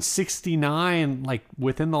 $169 like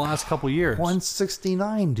within the last couple years.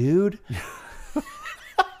 $169, dude.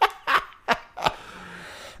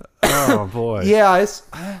 Oh, boy. Yeah,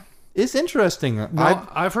 it's interesting. Well,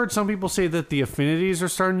 I've heard some people say that the affinities are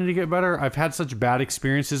starting to get better. I've had such bad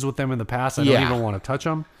experiences with them in the past. I don't even want to touch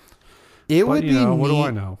them. Would be neat. What do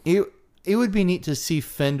I know? It would be neat to see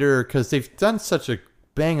Fender, because they've done such a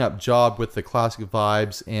bang-up job with the classic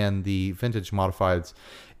vibes and the vintage modifieds.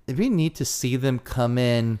 It'd be neat to see them come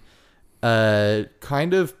in,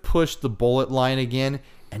 kind of push the bullet line again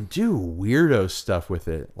and do weirdo stuff with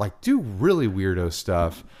it. Like, do really weirdo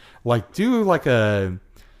stuff. Like, do like a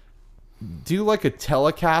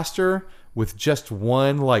Telecaster with just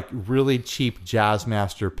one like really cheap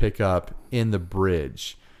Jazzmaster pickup in the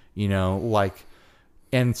bridge, you know, like,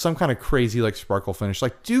 and some kind of crazy like sparkle finish.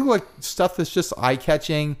 Like, do like stuff that's just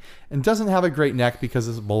eye-catching and doesn't have a great neck because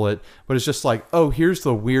it's a bullet, but it's just like, oh, here's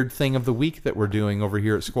the weird thing of the week that we're doing over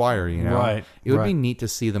here at Squier, you know. Right. It would be neat to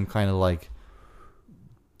see them kind of like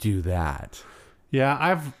do that.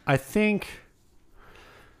 Yeah, I think,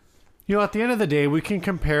 you know, at the end of the day, we can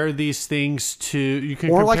compare these things to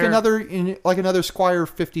like another Squier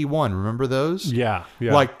 51. Remember those? Yeah.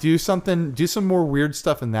 Like, do some more weird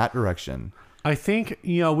stuff in that direction. I think,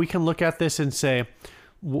 you know, we can look at this and say,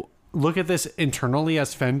 look at this internally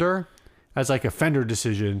as Fender, as like a Fender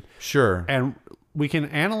decision. Sure. And we can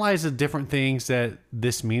analyze the different things that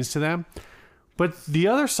this means to them. But the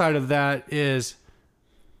other side of that is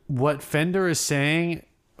what Fender is saying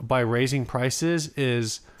by raising prices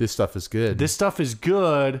is this stuff is good. This stuff is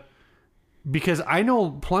good, because I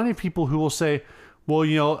know plenty of people who will say, well,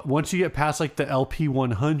 you know, once you get past like the LP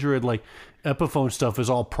 100, like Epiphone stuff is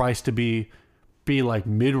all priced to be like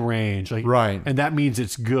mid-range, like, right, and that means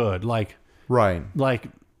it's good, like, right, like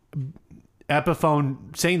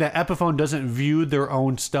Epiphone, saying that Epiphone doesn't view their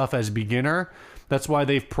own stuff as beginner. That's why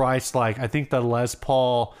they've priced, like, I think the Les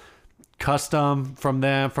Paul Custom from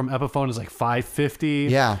Epiphone is like $550.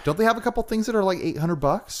 Yeah, don't they have a couple things that are like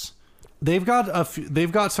 $800? They've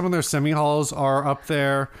got some of their semi-hollows are up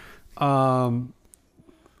there. I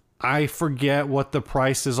forget what the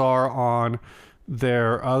prices are on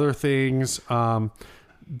their other things. I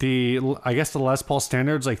guess the Les Paul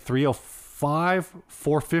Standard's like $305,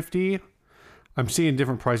 $450. I'm seeing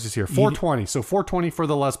different prices here. $420. So $420 for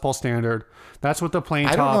the Les Paul Standard. That's with the plain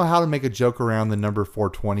top. I don't know how to make a joke around the number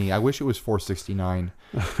 $420. I wish it was $469.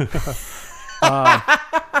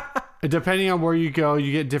 Depending on where you go,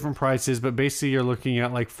 you get different prices, but basically you're looking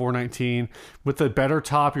at like $419. With the better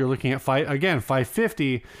top, you're looking at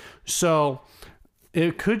 $550. So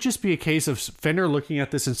it could just be a case of Fender looking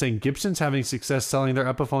at this and saying, Gibson's having success selling their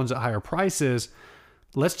Epiphones at higher prices.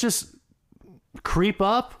 Let's just creep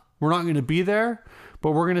up. We're not going to be there,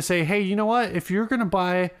 but we're going to say, hey, you know what? If you're going to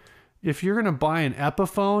buy an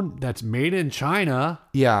Epiphone that's made in China,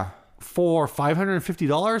 for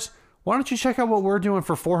 $550, why don't you check out what we're doing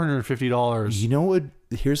for $450? You know what?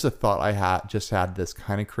 Here's a thought I just had that's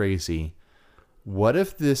kind of crazy. What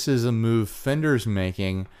if this is a move Fender's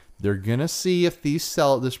making? They're going to see if these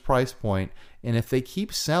sell at this price point, and if they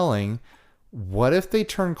keep selling, what if they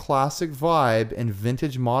turn classic vibe and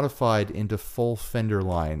vintage modified into full Fender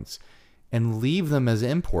lines and leave them as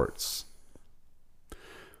imports?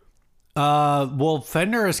 Well,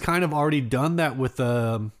 Fender has kind of already done that with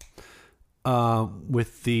the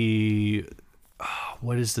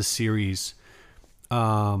what is the series?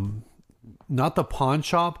 Not the Pawn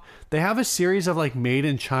Shop. They have a series of like made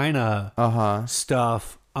in China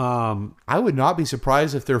stuff. I would not be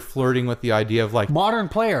surprised if they're flirting with the idea of like Modern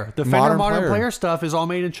Player. The Fender Modern Player stuff is all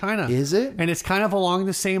made in China. Is it? And it's kind of along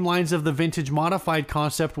the same lines of the vintage modified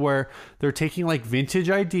concept, where they're taking like vintage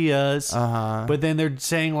ideas, but then they're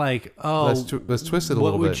saying like, oh, let's twist it a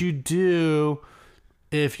little bit. What would you do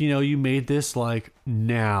if, you know, you made this like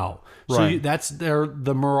now? Right. So that's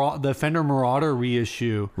the Fender Marauder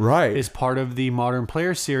reissue. Right. Is part of the Modern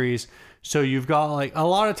Player series. So you've got like a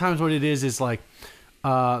lot of times what it is like,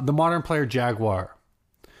 the Modern Player Jaguar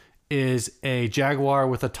is a Jaguar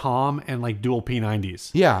with a tom and like dual P90s.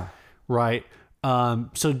 Yeah. Right.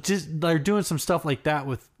 So just they're doing some stuff like that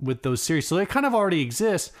with those series. So they kind of already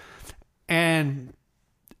exist. And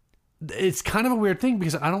it's kind of a weird thing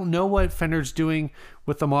because I don't know what Fender's doing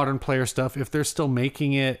with the Modern Player stuff, if they're still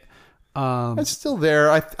making it It's still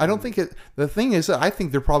there. I don't think it. The thing is, I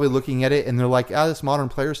think they're probably looking at it and they're like, this modern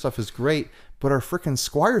player stuff is great, but our freaking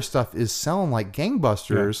Squier stuff is selling like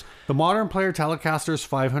gangbusters. Yeah. The modern player Telecaster is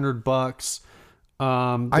 $500.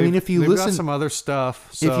 I mean, if you listen, got some other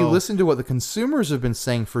stuff. So. If you listen to what the consumers have been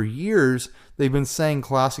saying for years, they've been saying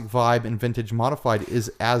classic vibe and vintage modified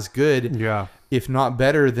is as good, if not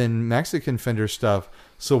better than Mexican Fender stuff.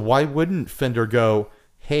 So why wouldn't Fender go,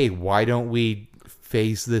 hey, why don't we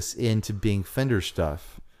phase this into being Fender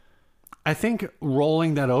stuff? I think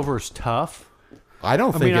rolling that over is tough. I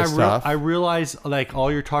don't think it's tough. I realize like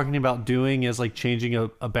all you're talking about doing is like changing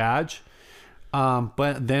a badge.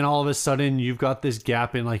 But then all of a sudden you've got this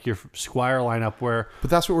gap in like your Squier lineup where. But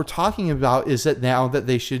that's what we're talking about, is that now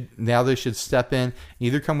they should step in,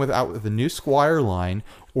 either come with a new Squier line,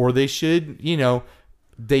 or they should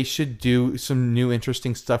do some new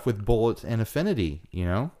interesting stuff with Bullet and Affinity,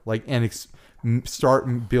 like, and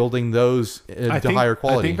start building those to higher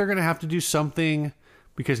quality. I think they're going to have to do something,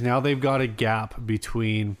 because now they've got a gap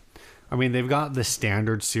between. I mean, they've got the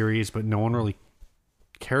standard series, but no one really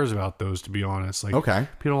cares about those, to be honest. Like, okay,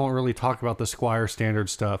 people don't really talk about the Squier standard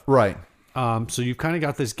stuff, right? So you've kind of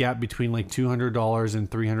got this gap between like $200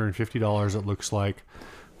 and $350. It looks like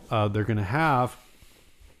they're going to have.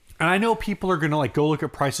 And I know people are going to like go look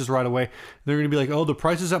at prices right away. They're going to be like, oh, the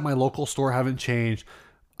prices at my local store haven't changed.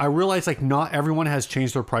 I realize like not everyone has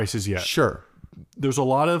changed their prices yet. Sure. There's a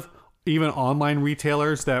lot of even online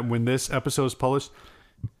retailers that when this episode is published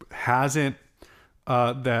haven't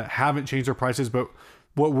changed their prices. But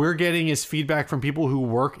what we're getting is feedback from people who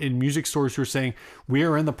work in music stores who are saying we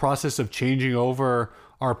are in the process of changing over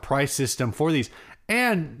our price system for these.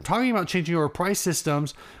 And talking about changing over price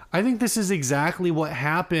systems, I think this is exactly what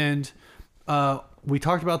happened. We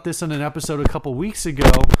talked about this on an episode a couple weeks ago,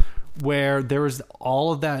 where there was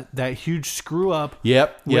all of that huge screw up.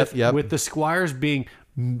 Yep. With the Squiers being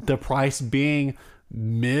the price being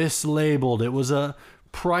mislabeled. It was a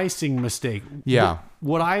pricing mistake. Yeah.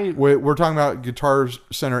 We're talking about Guitar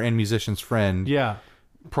Center and Musician's Friend. Yeah.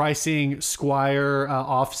 Pricing Squier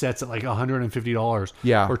offsets at like $150.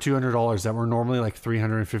 Yeah. Or $200 that were normally like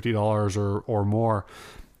 $350 or more.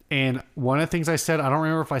 And one of the things I said, I don't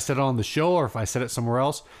remember if I said it on the show or if I said it somewhere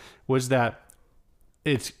else, was that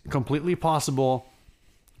it's completely possible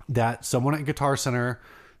that someone at Guitar Center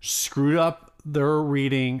screwed up their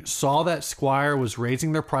reading, saw that Squier was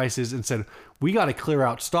raising their prices and said, we got to clear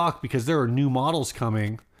out stock because there are new models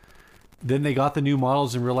coming. Then they got the new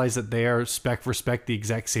models and realized that they are spec for spec the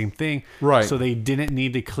exact same thing. Right. So they didn't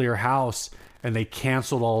need to clear house and they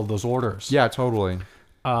canceled all of those orders. Yeah, totally.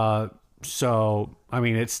 So, I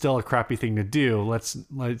mean, it's still a crappy thing to do. Let's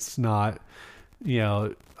not,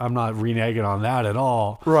 I'm not reneging on that at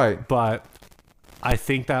all. Right. But I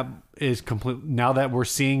think that is complete. Now that we're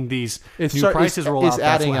seeing these new prices roll out,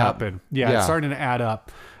 that's what happened. Yeah, it's starting to add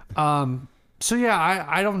up. So yeah,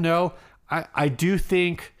 I don't know. I do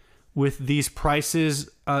think with these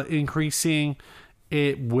prices increasing,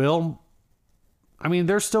 it will. I mean,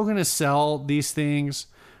 they're still going to sell these things,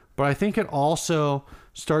 but I think it also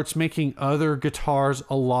starts making other guitars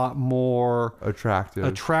a lot more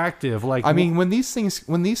attractive. Like, I mean, when these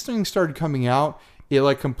things started coming out, it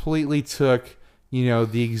like completely took,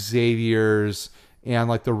 the Xaviers and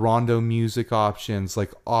like the Rondo music options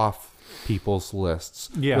like off people's lists.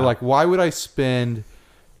 Yeah. They're like, why would I spend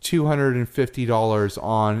 $250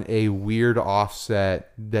 on a weird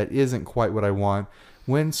offset that isn't quite what I want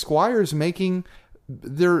when Squier's making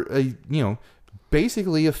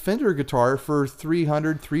basically a Fender guitar for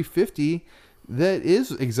 $300, $350 that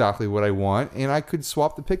is exactly what I want, and I could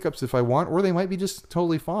swap the pickups if I want, or they might be just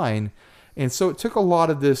totally fine. And so it took a lot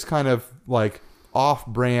of this kind of like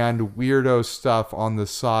off-brand weirdo stuff on the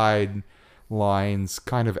side lines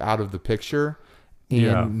kind of out of the picture,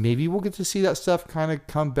 and maybe we'll get to see that stuff kind of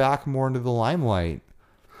come back more into the limelight.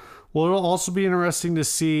 Well, it'll also be interesting to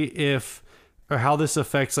see how this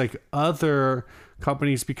affects like other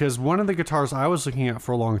companies, because one of the guitars I was looking at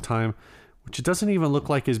for a long time, which it doesn't even look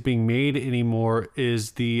like is being made anymore,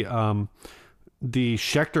 is the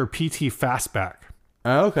Schecter PT Fastback.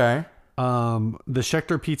 Okay. The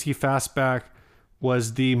Schecter PT Fastback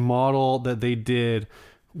was the model that they did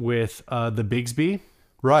with the Bigsby.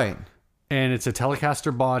 Right. And it's a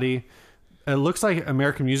Telecaster body. It looks like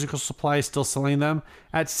American Musical Supply is still selling them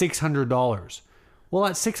at $600. Well,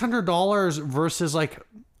 at $600 versus like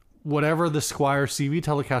whatever the Squier CV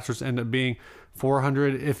Telecasters end up being,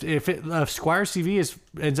 $400. If Squier CV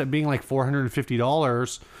ends up being like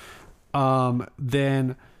 $450,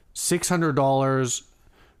 then $600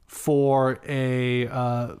 for a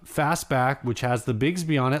fastback, which has the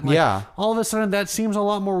Bigsby on it. Like, all of a sudden that seems a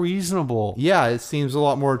lot more reasonable. Yeah, it seems a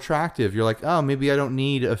lot more attractive. You're like, oh, maybe I don't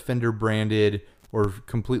need a Fender branded or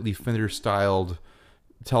completely Fender styled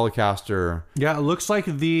Telecaster. Yeah, it looks like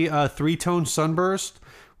the 3-tone Sunburst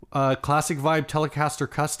Classic Vibe Telecaster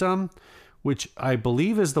Custom, which I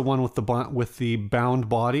believe is the one with the bound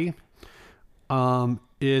body,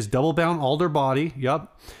 is double bound alder body.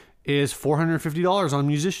 Yep. Is $450 on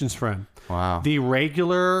Musician's Friend. Wow. The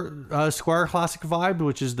regular Squier Classic Vibe,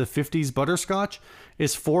 which is the 50s butterscotch,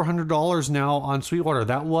 is $400 now on Sweetwater.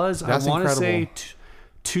 That's I want to say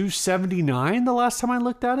 $279 the last time I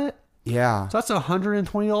looked at it. Yeah. So that's a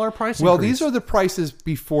 $120 price Well, increase. these are the prices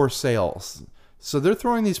before sales. So they're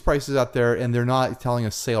throwing these prices out there and they're not telling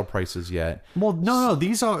us sale prices yet. Well, no.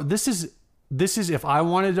 This is if I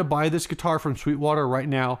wanted to buy this guitar from Sweetwater right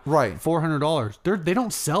now, right? $400. They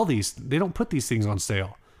don't sell these. They don't put these things on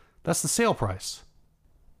sale. That's the sale price.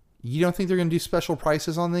 You don't think they're going to do special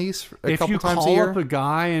prices on these a couple times a year? If you call up a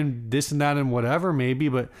guy and this and that and whatever, maybe.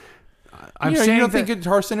 But I'm saying you don't think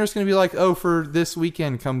Guitar Center is going to be like, oh, for this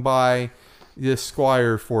weekend, come buy this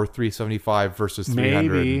Squier for $375 versus $300.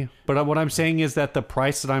 Maybe. But what I'm saying is that the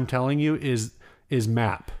price that I'm telling you is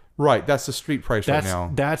MAP. Right, that's the street price right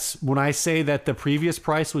now. That's when I say that the previous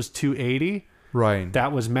price was $280. Right,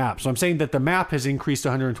 that was MAP. So I'm saying that the MAP has increased to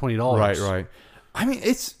 $120. Right. I mean,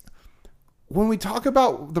 it's when we talk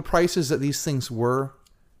about the prices that these things were,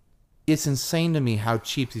 it's insane to me how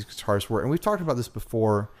cheap these guitars were. And we've talked about this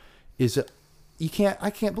before. Is that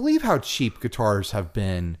I can't believe how cheap guitars have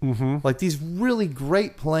been. Mm-hmm. Like these really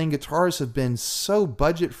great playing guitars have been so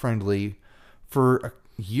budget friendly for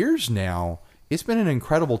years now. It's been an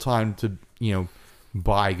incredible time to,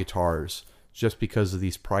 buy guitars just because of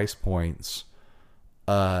these price points.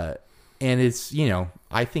 And it's,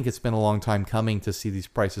 I think it's been a long time coming to see these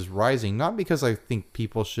prices rising. Not because I think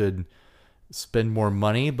people should spend more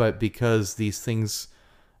money, but because these things,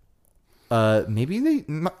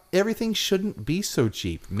 everything shouldn't be so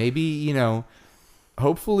cheap. Maybe,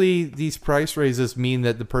 hopefully these price raises mean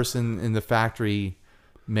that the person in the factory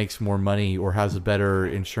makes more money or has a better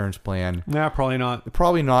insurance plan. Nah, probably not.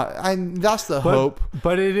 Probably not. That's the hope.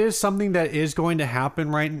 But it is something that is going to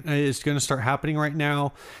happen is going to start happening right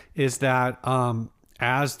now, is that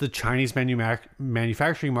as the Chinese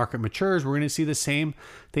manufacturing market matures, we're going to see the same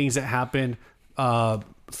things that happened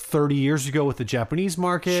 30 years ago with the Japanese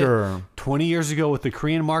market, sure, 20 years ago with the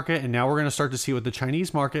Korean market, and now we're going to start to see with the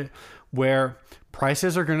Chinese market, where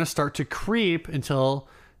prices are going to start to creep until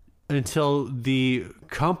the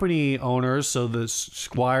company owners, so the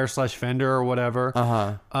Squier / Fender or whatever,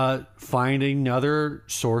 find another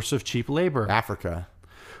source of cheap labor. Africa.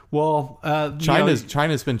 Well,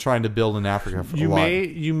 China's been trying to build in Africa for a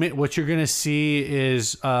lot. What you're going to see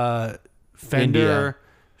is Fender India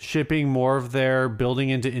shipping more of their building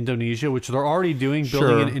into Indonesia, which they're already doing,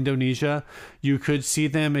 building in Indonesia. You could see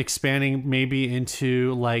them expanding maybe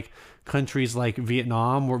into like countries like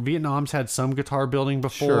Vietnam, where Vietnam's had some guitar building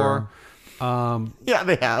before. Yeah,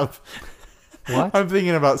 they have. What? I'm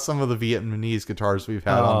thinking about some of the Vietnamese guitars we've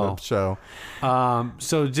had on the show.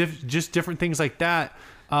 So just different things like that.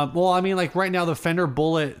 Well, I mean, like right now, the Fender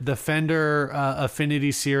Bullet, the Fender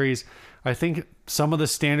Affinity series, I think some of the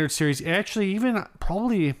standard series, actually even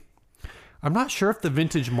probably, I'm not sure if the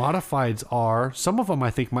vintage modifieds are. Some of them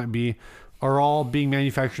I think are all being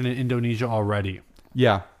manufactured in Indonesia already.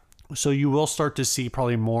 Yeah. So you will start to see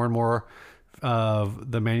probably more and more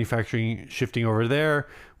of the manufacturing shifting over there,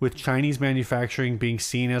 with Chinese manufacturing being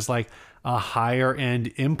seen as like a higher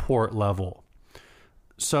end import level.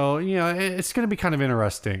 So, it's going to be kind of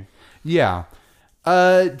interesting. Yeah.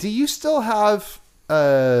 Do you still have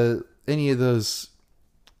any of those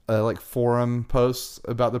like forum posts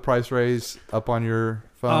about the price raise up on your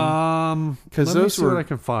phone? Because those were what I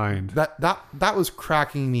can find. That was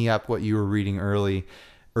cracking me up what you were reading earlier.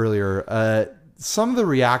 Some of the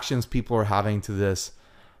reactions people are having to this,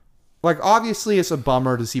 like obviously it's a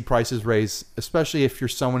bummer to see prices raise, especially if you're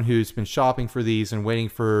someone who's been shopping for these and waiting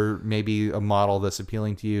for maybe a model that's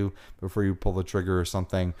appealing to you before you pull the trigger or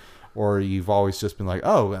something, or you've always just been like,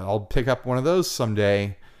 oh, I'll pick up one of those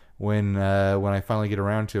someday when I finally get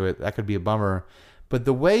around to it. That could be a bummer. But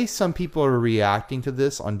the way some people are reacting to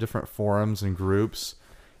this on different forums and groups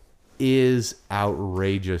is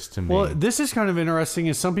outrageous to me. Well, this is kind of interesting,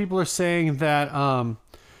 is some people are saying that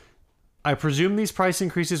I presume these price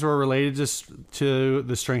increases were related to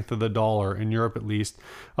the strength of the dollar in Europe, at least.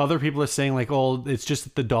 Other people are saying like, oh, it's just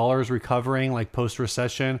that the dollar is recovering like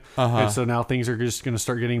post-recession, and so now things are just going to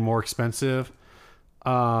start getting more expensive.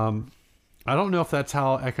 I don't know if that's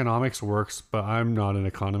how economics works, but I'm not an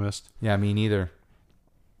economist. Yeah, me neither.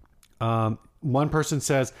 One person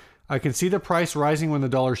says, I can see the price rising when the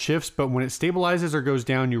dollar shifts, but when it stabilizes or goes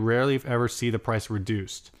down, you rarely if ever see the price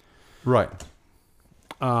reduced. Right.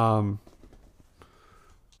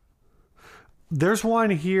 There's one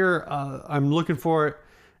here. I'm looking for it.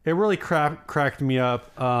 It really cracked me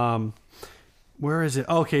up. Where is it?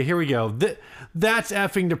 Okay, here we go. That's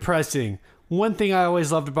effing depressing. One thing I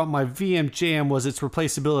always loved about my VM Jam was its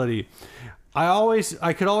replaceability.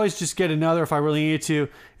 I could always just get another if I really needed to.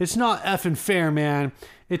 It's not effing fair, man.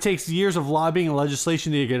 It takes years of lobbying and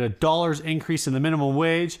legislation to get $1 increase in the minimum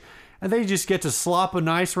wage, and they just get to slop a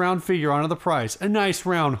nice round figure onto the price. A nice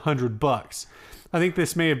round $100. I think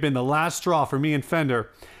this may have been the last straw for me and Fender.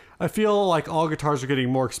 I feel like all guitars are getting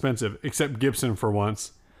more expensive, except Gibson for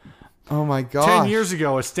once. Oh my gosh. 10 years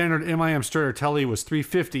ago, a standard MIM Stratocaster was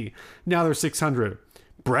 $350. Now they're $600.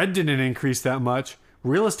 Bread didn't increase that much.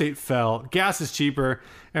 Real estate fell. Gas is cheaper.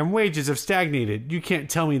 And wages have stagnated. You can't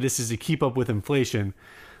tell me this is to keep up with inflation.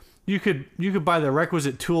 You could buy the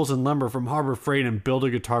requisite tools and lumber from Harbor Freight and build a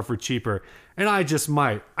guitar for cheaper. And I just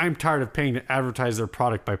might. I'm tired of paying to advertise their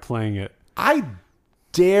product by playing it. I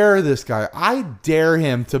dare this guy. I dare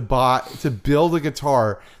him to build a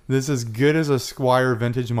guitar that's as good as a Squier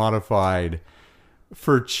Vintage Modified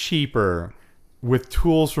for cheaper with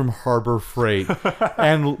tools from Harbor Freight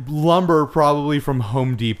and lumber probably from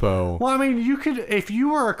Home Depot. Well, I mean, you could, if you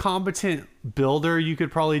were a competent builder, you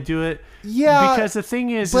could probably do it. Yeah. Because the thing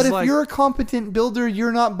is, but if you're a competent builder,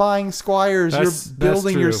 you're not buying Squiers. You're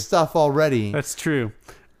building your stuff already. That's true.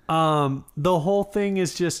 The whole thing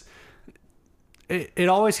is just, it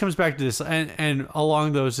always comes back to this, and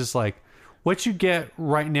along those, just like what you get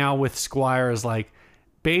right now with Squier is like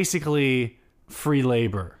basically free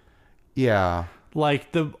labor. Yeah.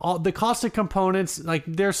 Like the cost of components, like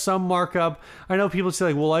there's some markup. I know people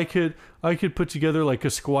say like, well, I could put together like a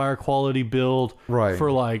Squier quality build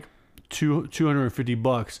for like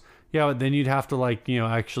 $250. Yeah, but then you'd have to like,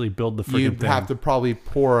 actually build the freaking thing. You'd have to probably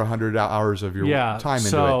pour 100 hours of your time into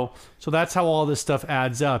it. So that's how all this stuff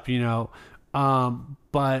adds up,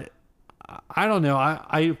 but I don't know.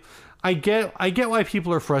 I get why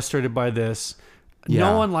people are frustrated by this. Yeah.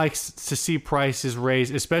 No one likes to see prices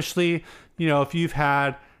raised, especially, if you've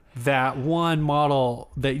had that one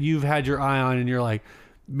model that you've had your eye on and you're like,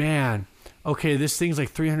 man, okay, this thing's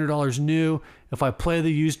like $300 new. If I play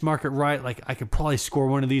the used market right, like I could probably score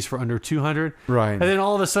one of these for under $200. Right. And then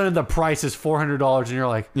all of a sudden the price is $400 and you're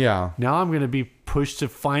like, yeah, now I'm going to be pushed to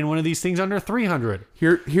find one of these things under $300.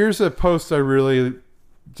 Here's a post I really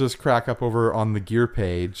just crack up over on the gear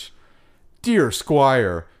page. Dear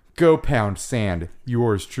Squier, go pound sand.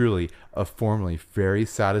 Yours truly, a formerly very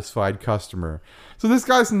satisfied customer. So this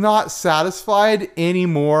guy's not satisfied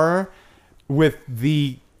anymore with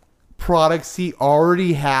the products he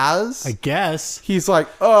already has. I guess. He's like,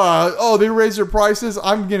 they raised their prices.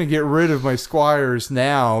 I'm going to get rid of my Squiers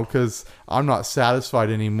now because I'm not satisfied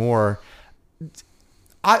anymore.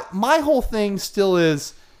 My whole thing still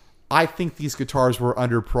is, I think these guitars were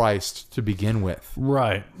underpriced to begin with.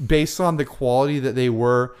 Right. Based on the quality that they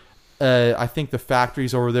were, I think the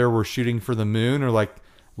factories over there were shooting for the moon, or like,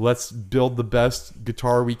 let's build the best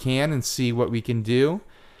guitar we can and see what we can do.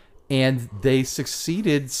 And they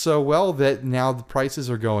succeeded so well that now the prices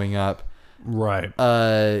are going up. Right.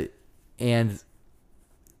 And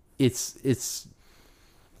it's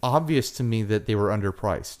obvious to me that they were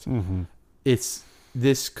underpriced. Mm-hmm.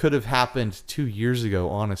 This could have happened 2 years ago,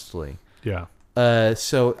 honestly. Yeah.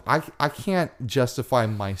 So I can't justify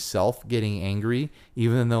myself getting angry,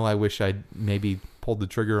 even though I wish I'd maybe pulled the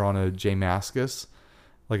trigger on a J Mascis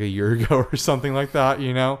like a year ago or something like that,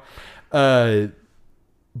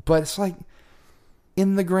 But it's like,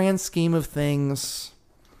 in the grand scheme of things,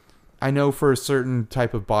 I know for a certain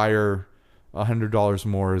type of buyer, $100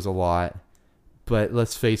 more is a lot. But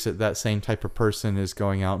let's face it, that same type of person is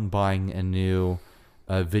going out and buying a new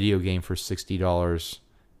video game for $60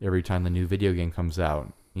 every time the new video game comes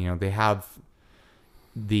out. They have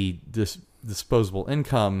the disposable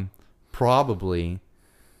income, probably.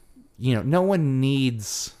 No one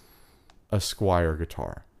needs a Squier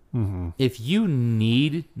guitar. Mm-hmm. If you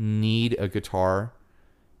need a guitar,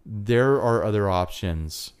 there are other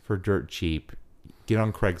options for dirt cheap. Get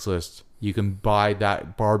on Craigslist. You can buy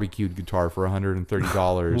that barbecued guitar for $130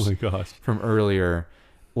 oh my gosh. from earlier.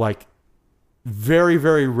 Like, very,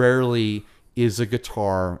 very rarely is a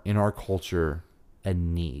guitar in our culture a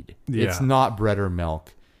need. Yeah. It's not bread or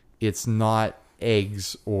milk. It's not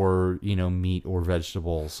eggs or, meat or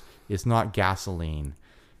vegetables. It's not gasoline.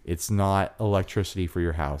 It's not electricity for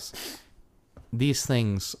your house. These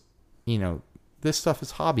things this stuff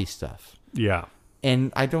is hobby stuff. Yeah.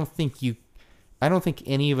 And I don't think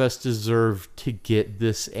any of us deserve to get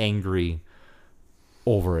this angry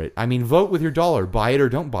over it. I mean, vote with your dollar. Buy it or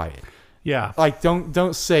don't buy it. Yeah. Like,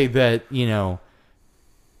 don't say that,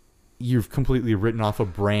 you've completely written off a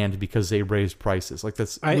brand because they raised prices. Like,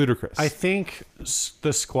 that's ludicrous. I think the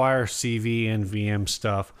Squier CV and VM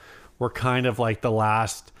stuff were kind of like the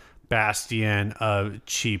last bastion of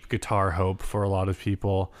cheap guitar hope for a lot of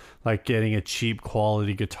people, like getting a cheap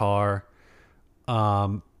quality guitar.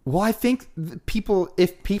 Well, I think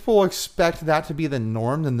if people expect that to be the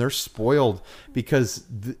norm, then they're spoiled, because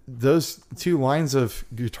those two lines of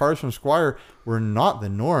guitars from Squier were not the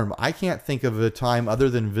norm. I can't think of a time other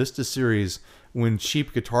than Vista Series when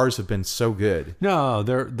cheap guitars have been so good. No,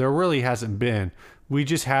 there really hasn't been. We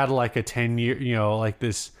just had like a 10-year, like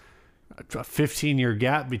this 15-year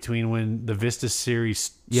gap between when the Vista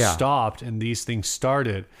Series stopped and these things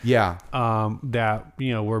started. Yeah. That,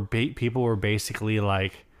 where people were basically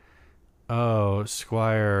like, oh,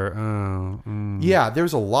 Squier. Yeah,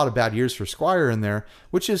 there's a lot of bad years for Squier in there,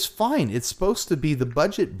 which is fine. It's supposed to be the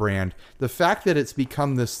budget brand. The fact that it's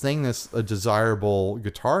become this thing that's a desirable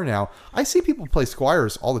guitar now, I see people play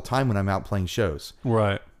Squiers all the time when I'm out playing shows.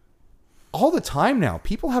 Right. All the time now.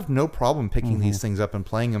 People have no problem picking these things up and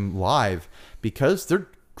playing them live because they're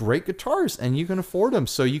great guitars and you can afford them.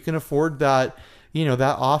 So you can afford that,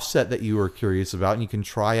 that offset that you were curious about, and you can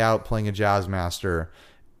try out playing a Jazzmaster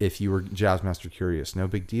if you were Jazzmaster curious. No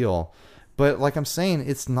big deal. But like I'm saying,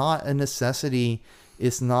 it's not a necessity.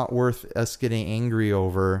 It's not worth us getting angry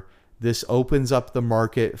over. This opens up the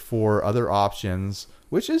market for other options,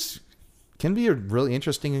 which can be a really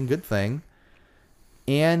interesting and good thing.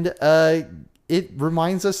 And it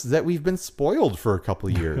reminds us that we've been spoiled for a couple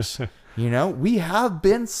of years. We have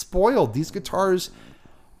been spoiled. These guitars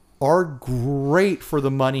are great for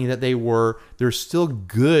the money that they were. They're still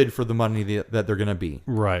good for the money that they're going to be.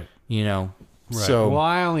 Right. Right. So, well,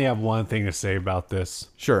 I only have one thing to say about this.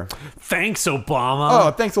 Sure. Thanks, Obama.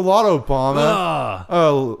 Oh, thanks a lot, Obama.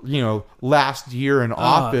 Last year in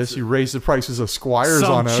office, you raised the prices of Squiers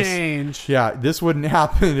on us. Change. Yeah, this wouldn't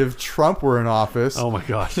happen if Trump were in office. Oh my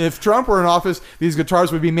gosh. If Trump were in office, these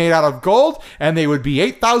guitars would be made out of gold, and they would be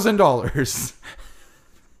 $8,000.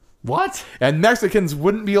 What? And Mexicans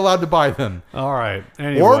wouldn't be allowed to buy them. All right.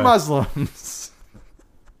 Anyway. Or Muslims.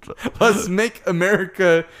 Let's make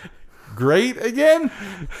America great again.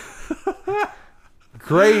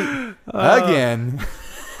 Great again.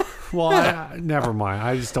 Well, never mind.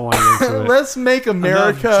 I just don't want to get into it. Let's make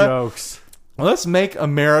America. Enough jokes. Let's make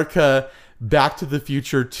America Back to the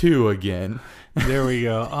Future 2 again. There we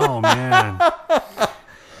go. Oh man.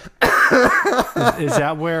 Is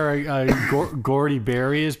that where Gordy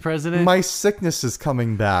Berry is president? My sickness is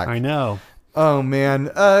coming back. I know. Oh,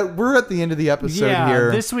 man. We're at the end of the episode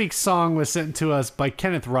here. This week's song was sent to us by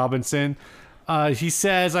Kenneth Robinson. He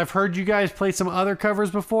says, I've heard you guys play some other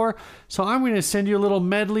covers before, so I'm going to send you a little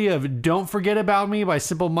medley of Don't Forget About Me by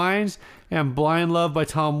Simple Minds and Blind Love by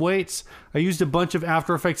Tom Waits. I used a bunch of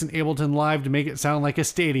After Effects and Ableton Live to make it sound like a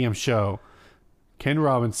stadium show. Ken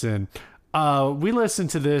Robinson. We listened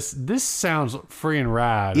to this. This sounds freaking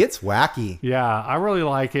rad. It's wacky. Yeah, I really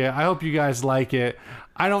like it. I hope you guys like it.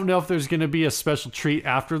 I don't know if there's going to be a special treat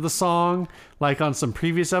after the song, like on some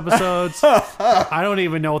previous episodes. I don't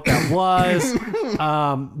even know what that was.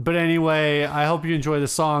 But anyway, I hope you enjoy the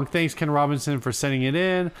song. Thanks, Ken Robinson, for sending it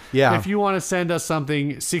in. Yeah. If you want to send us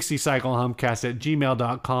something,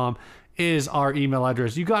 60cyclehumpcast@gmail.com is our email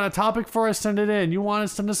address. You got a topic for us, send it in. You want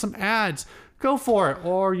to send us some ads, go for it,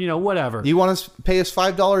 or, whatever. You want to pay us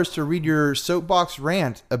 $5 to read your soapbox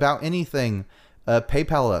rant about anything,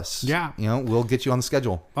 PayPal us. Yeah. We'll get you on the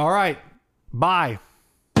schedule. All right. Bye.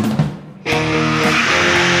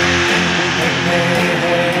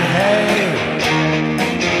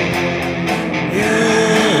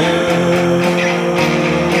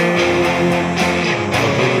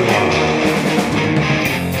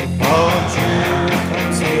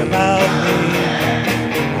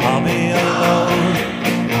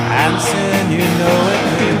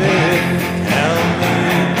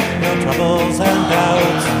 Troubles and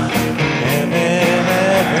doubts, living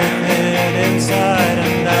everything inside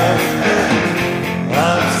and out.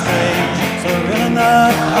 Love strange, so in the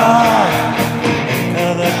car. Think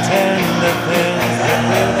of the tender things that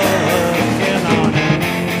we were working on.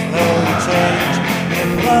 Slowly change, it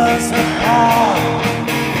was apart.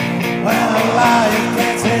 When life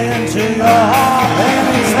gets into your heart,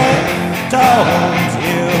 baby, say, don't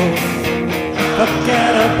you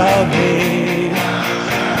forget about me.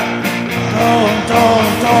 Don't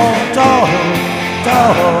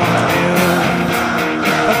you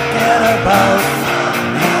forget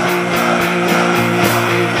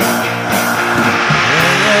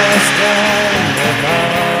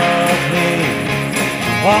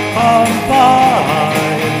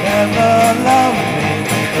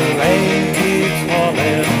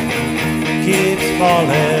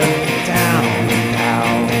falling down,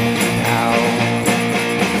 down, down.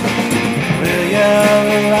 Will you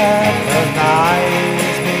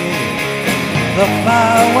recognize me? Look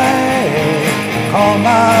my way, call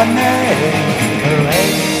my name.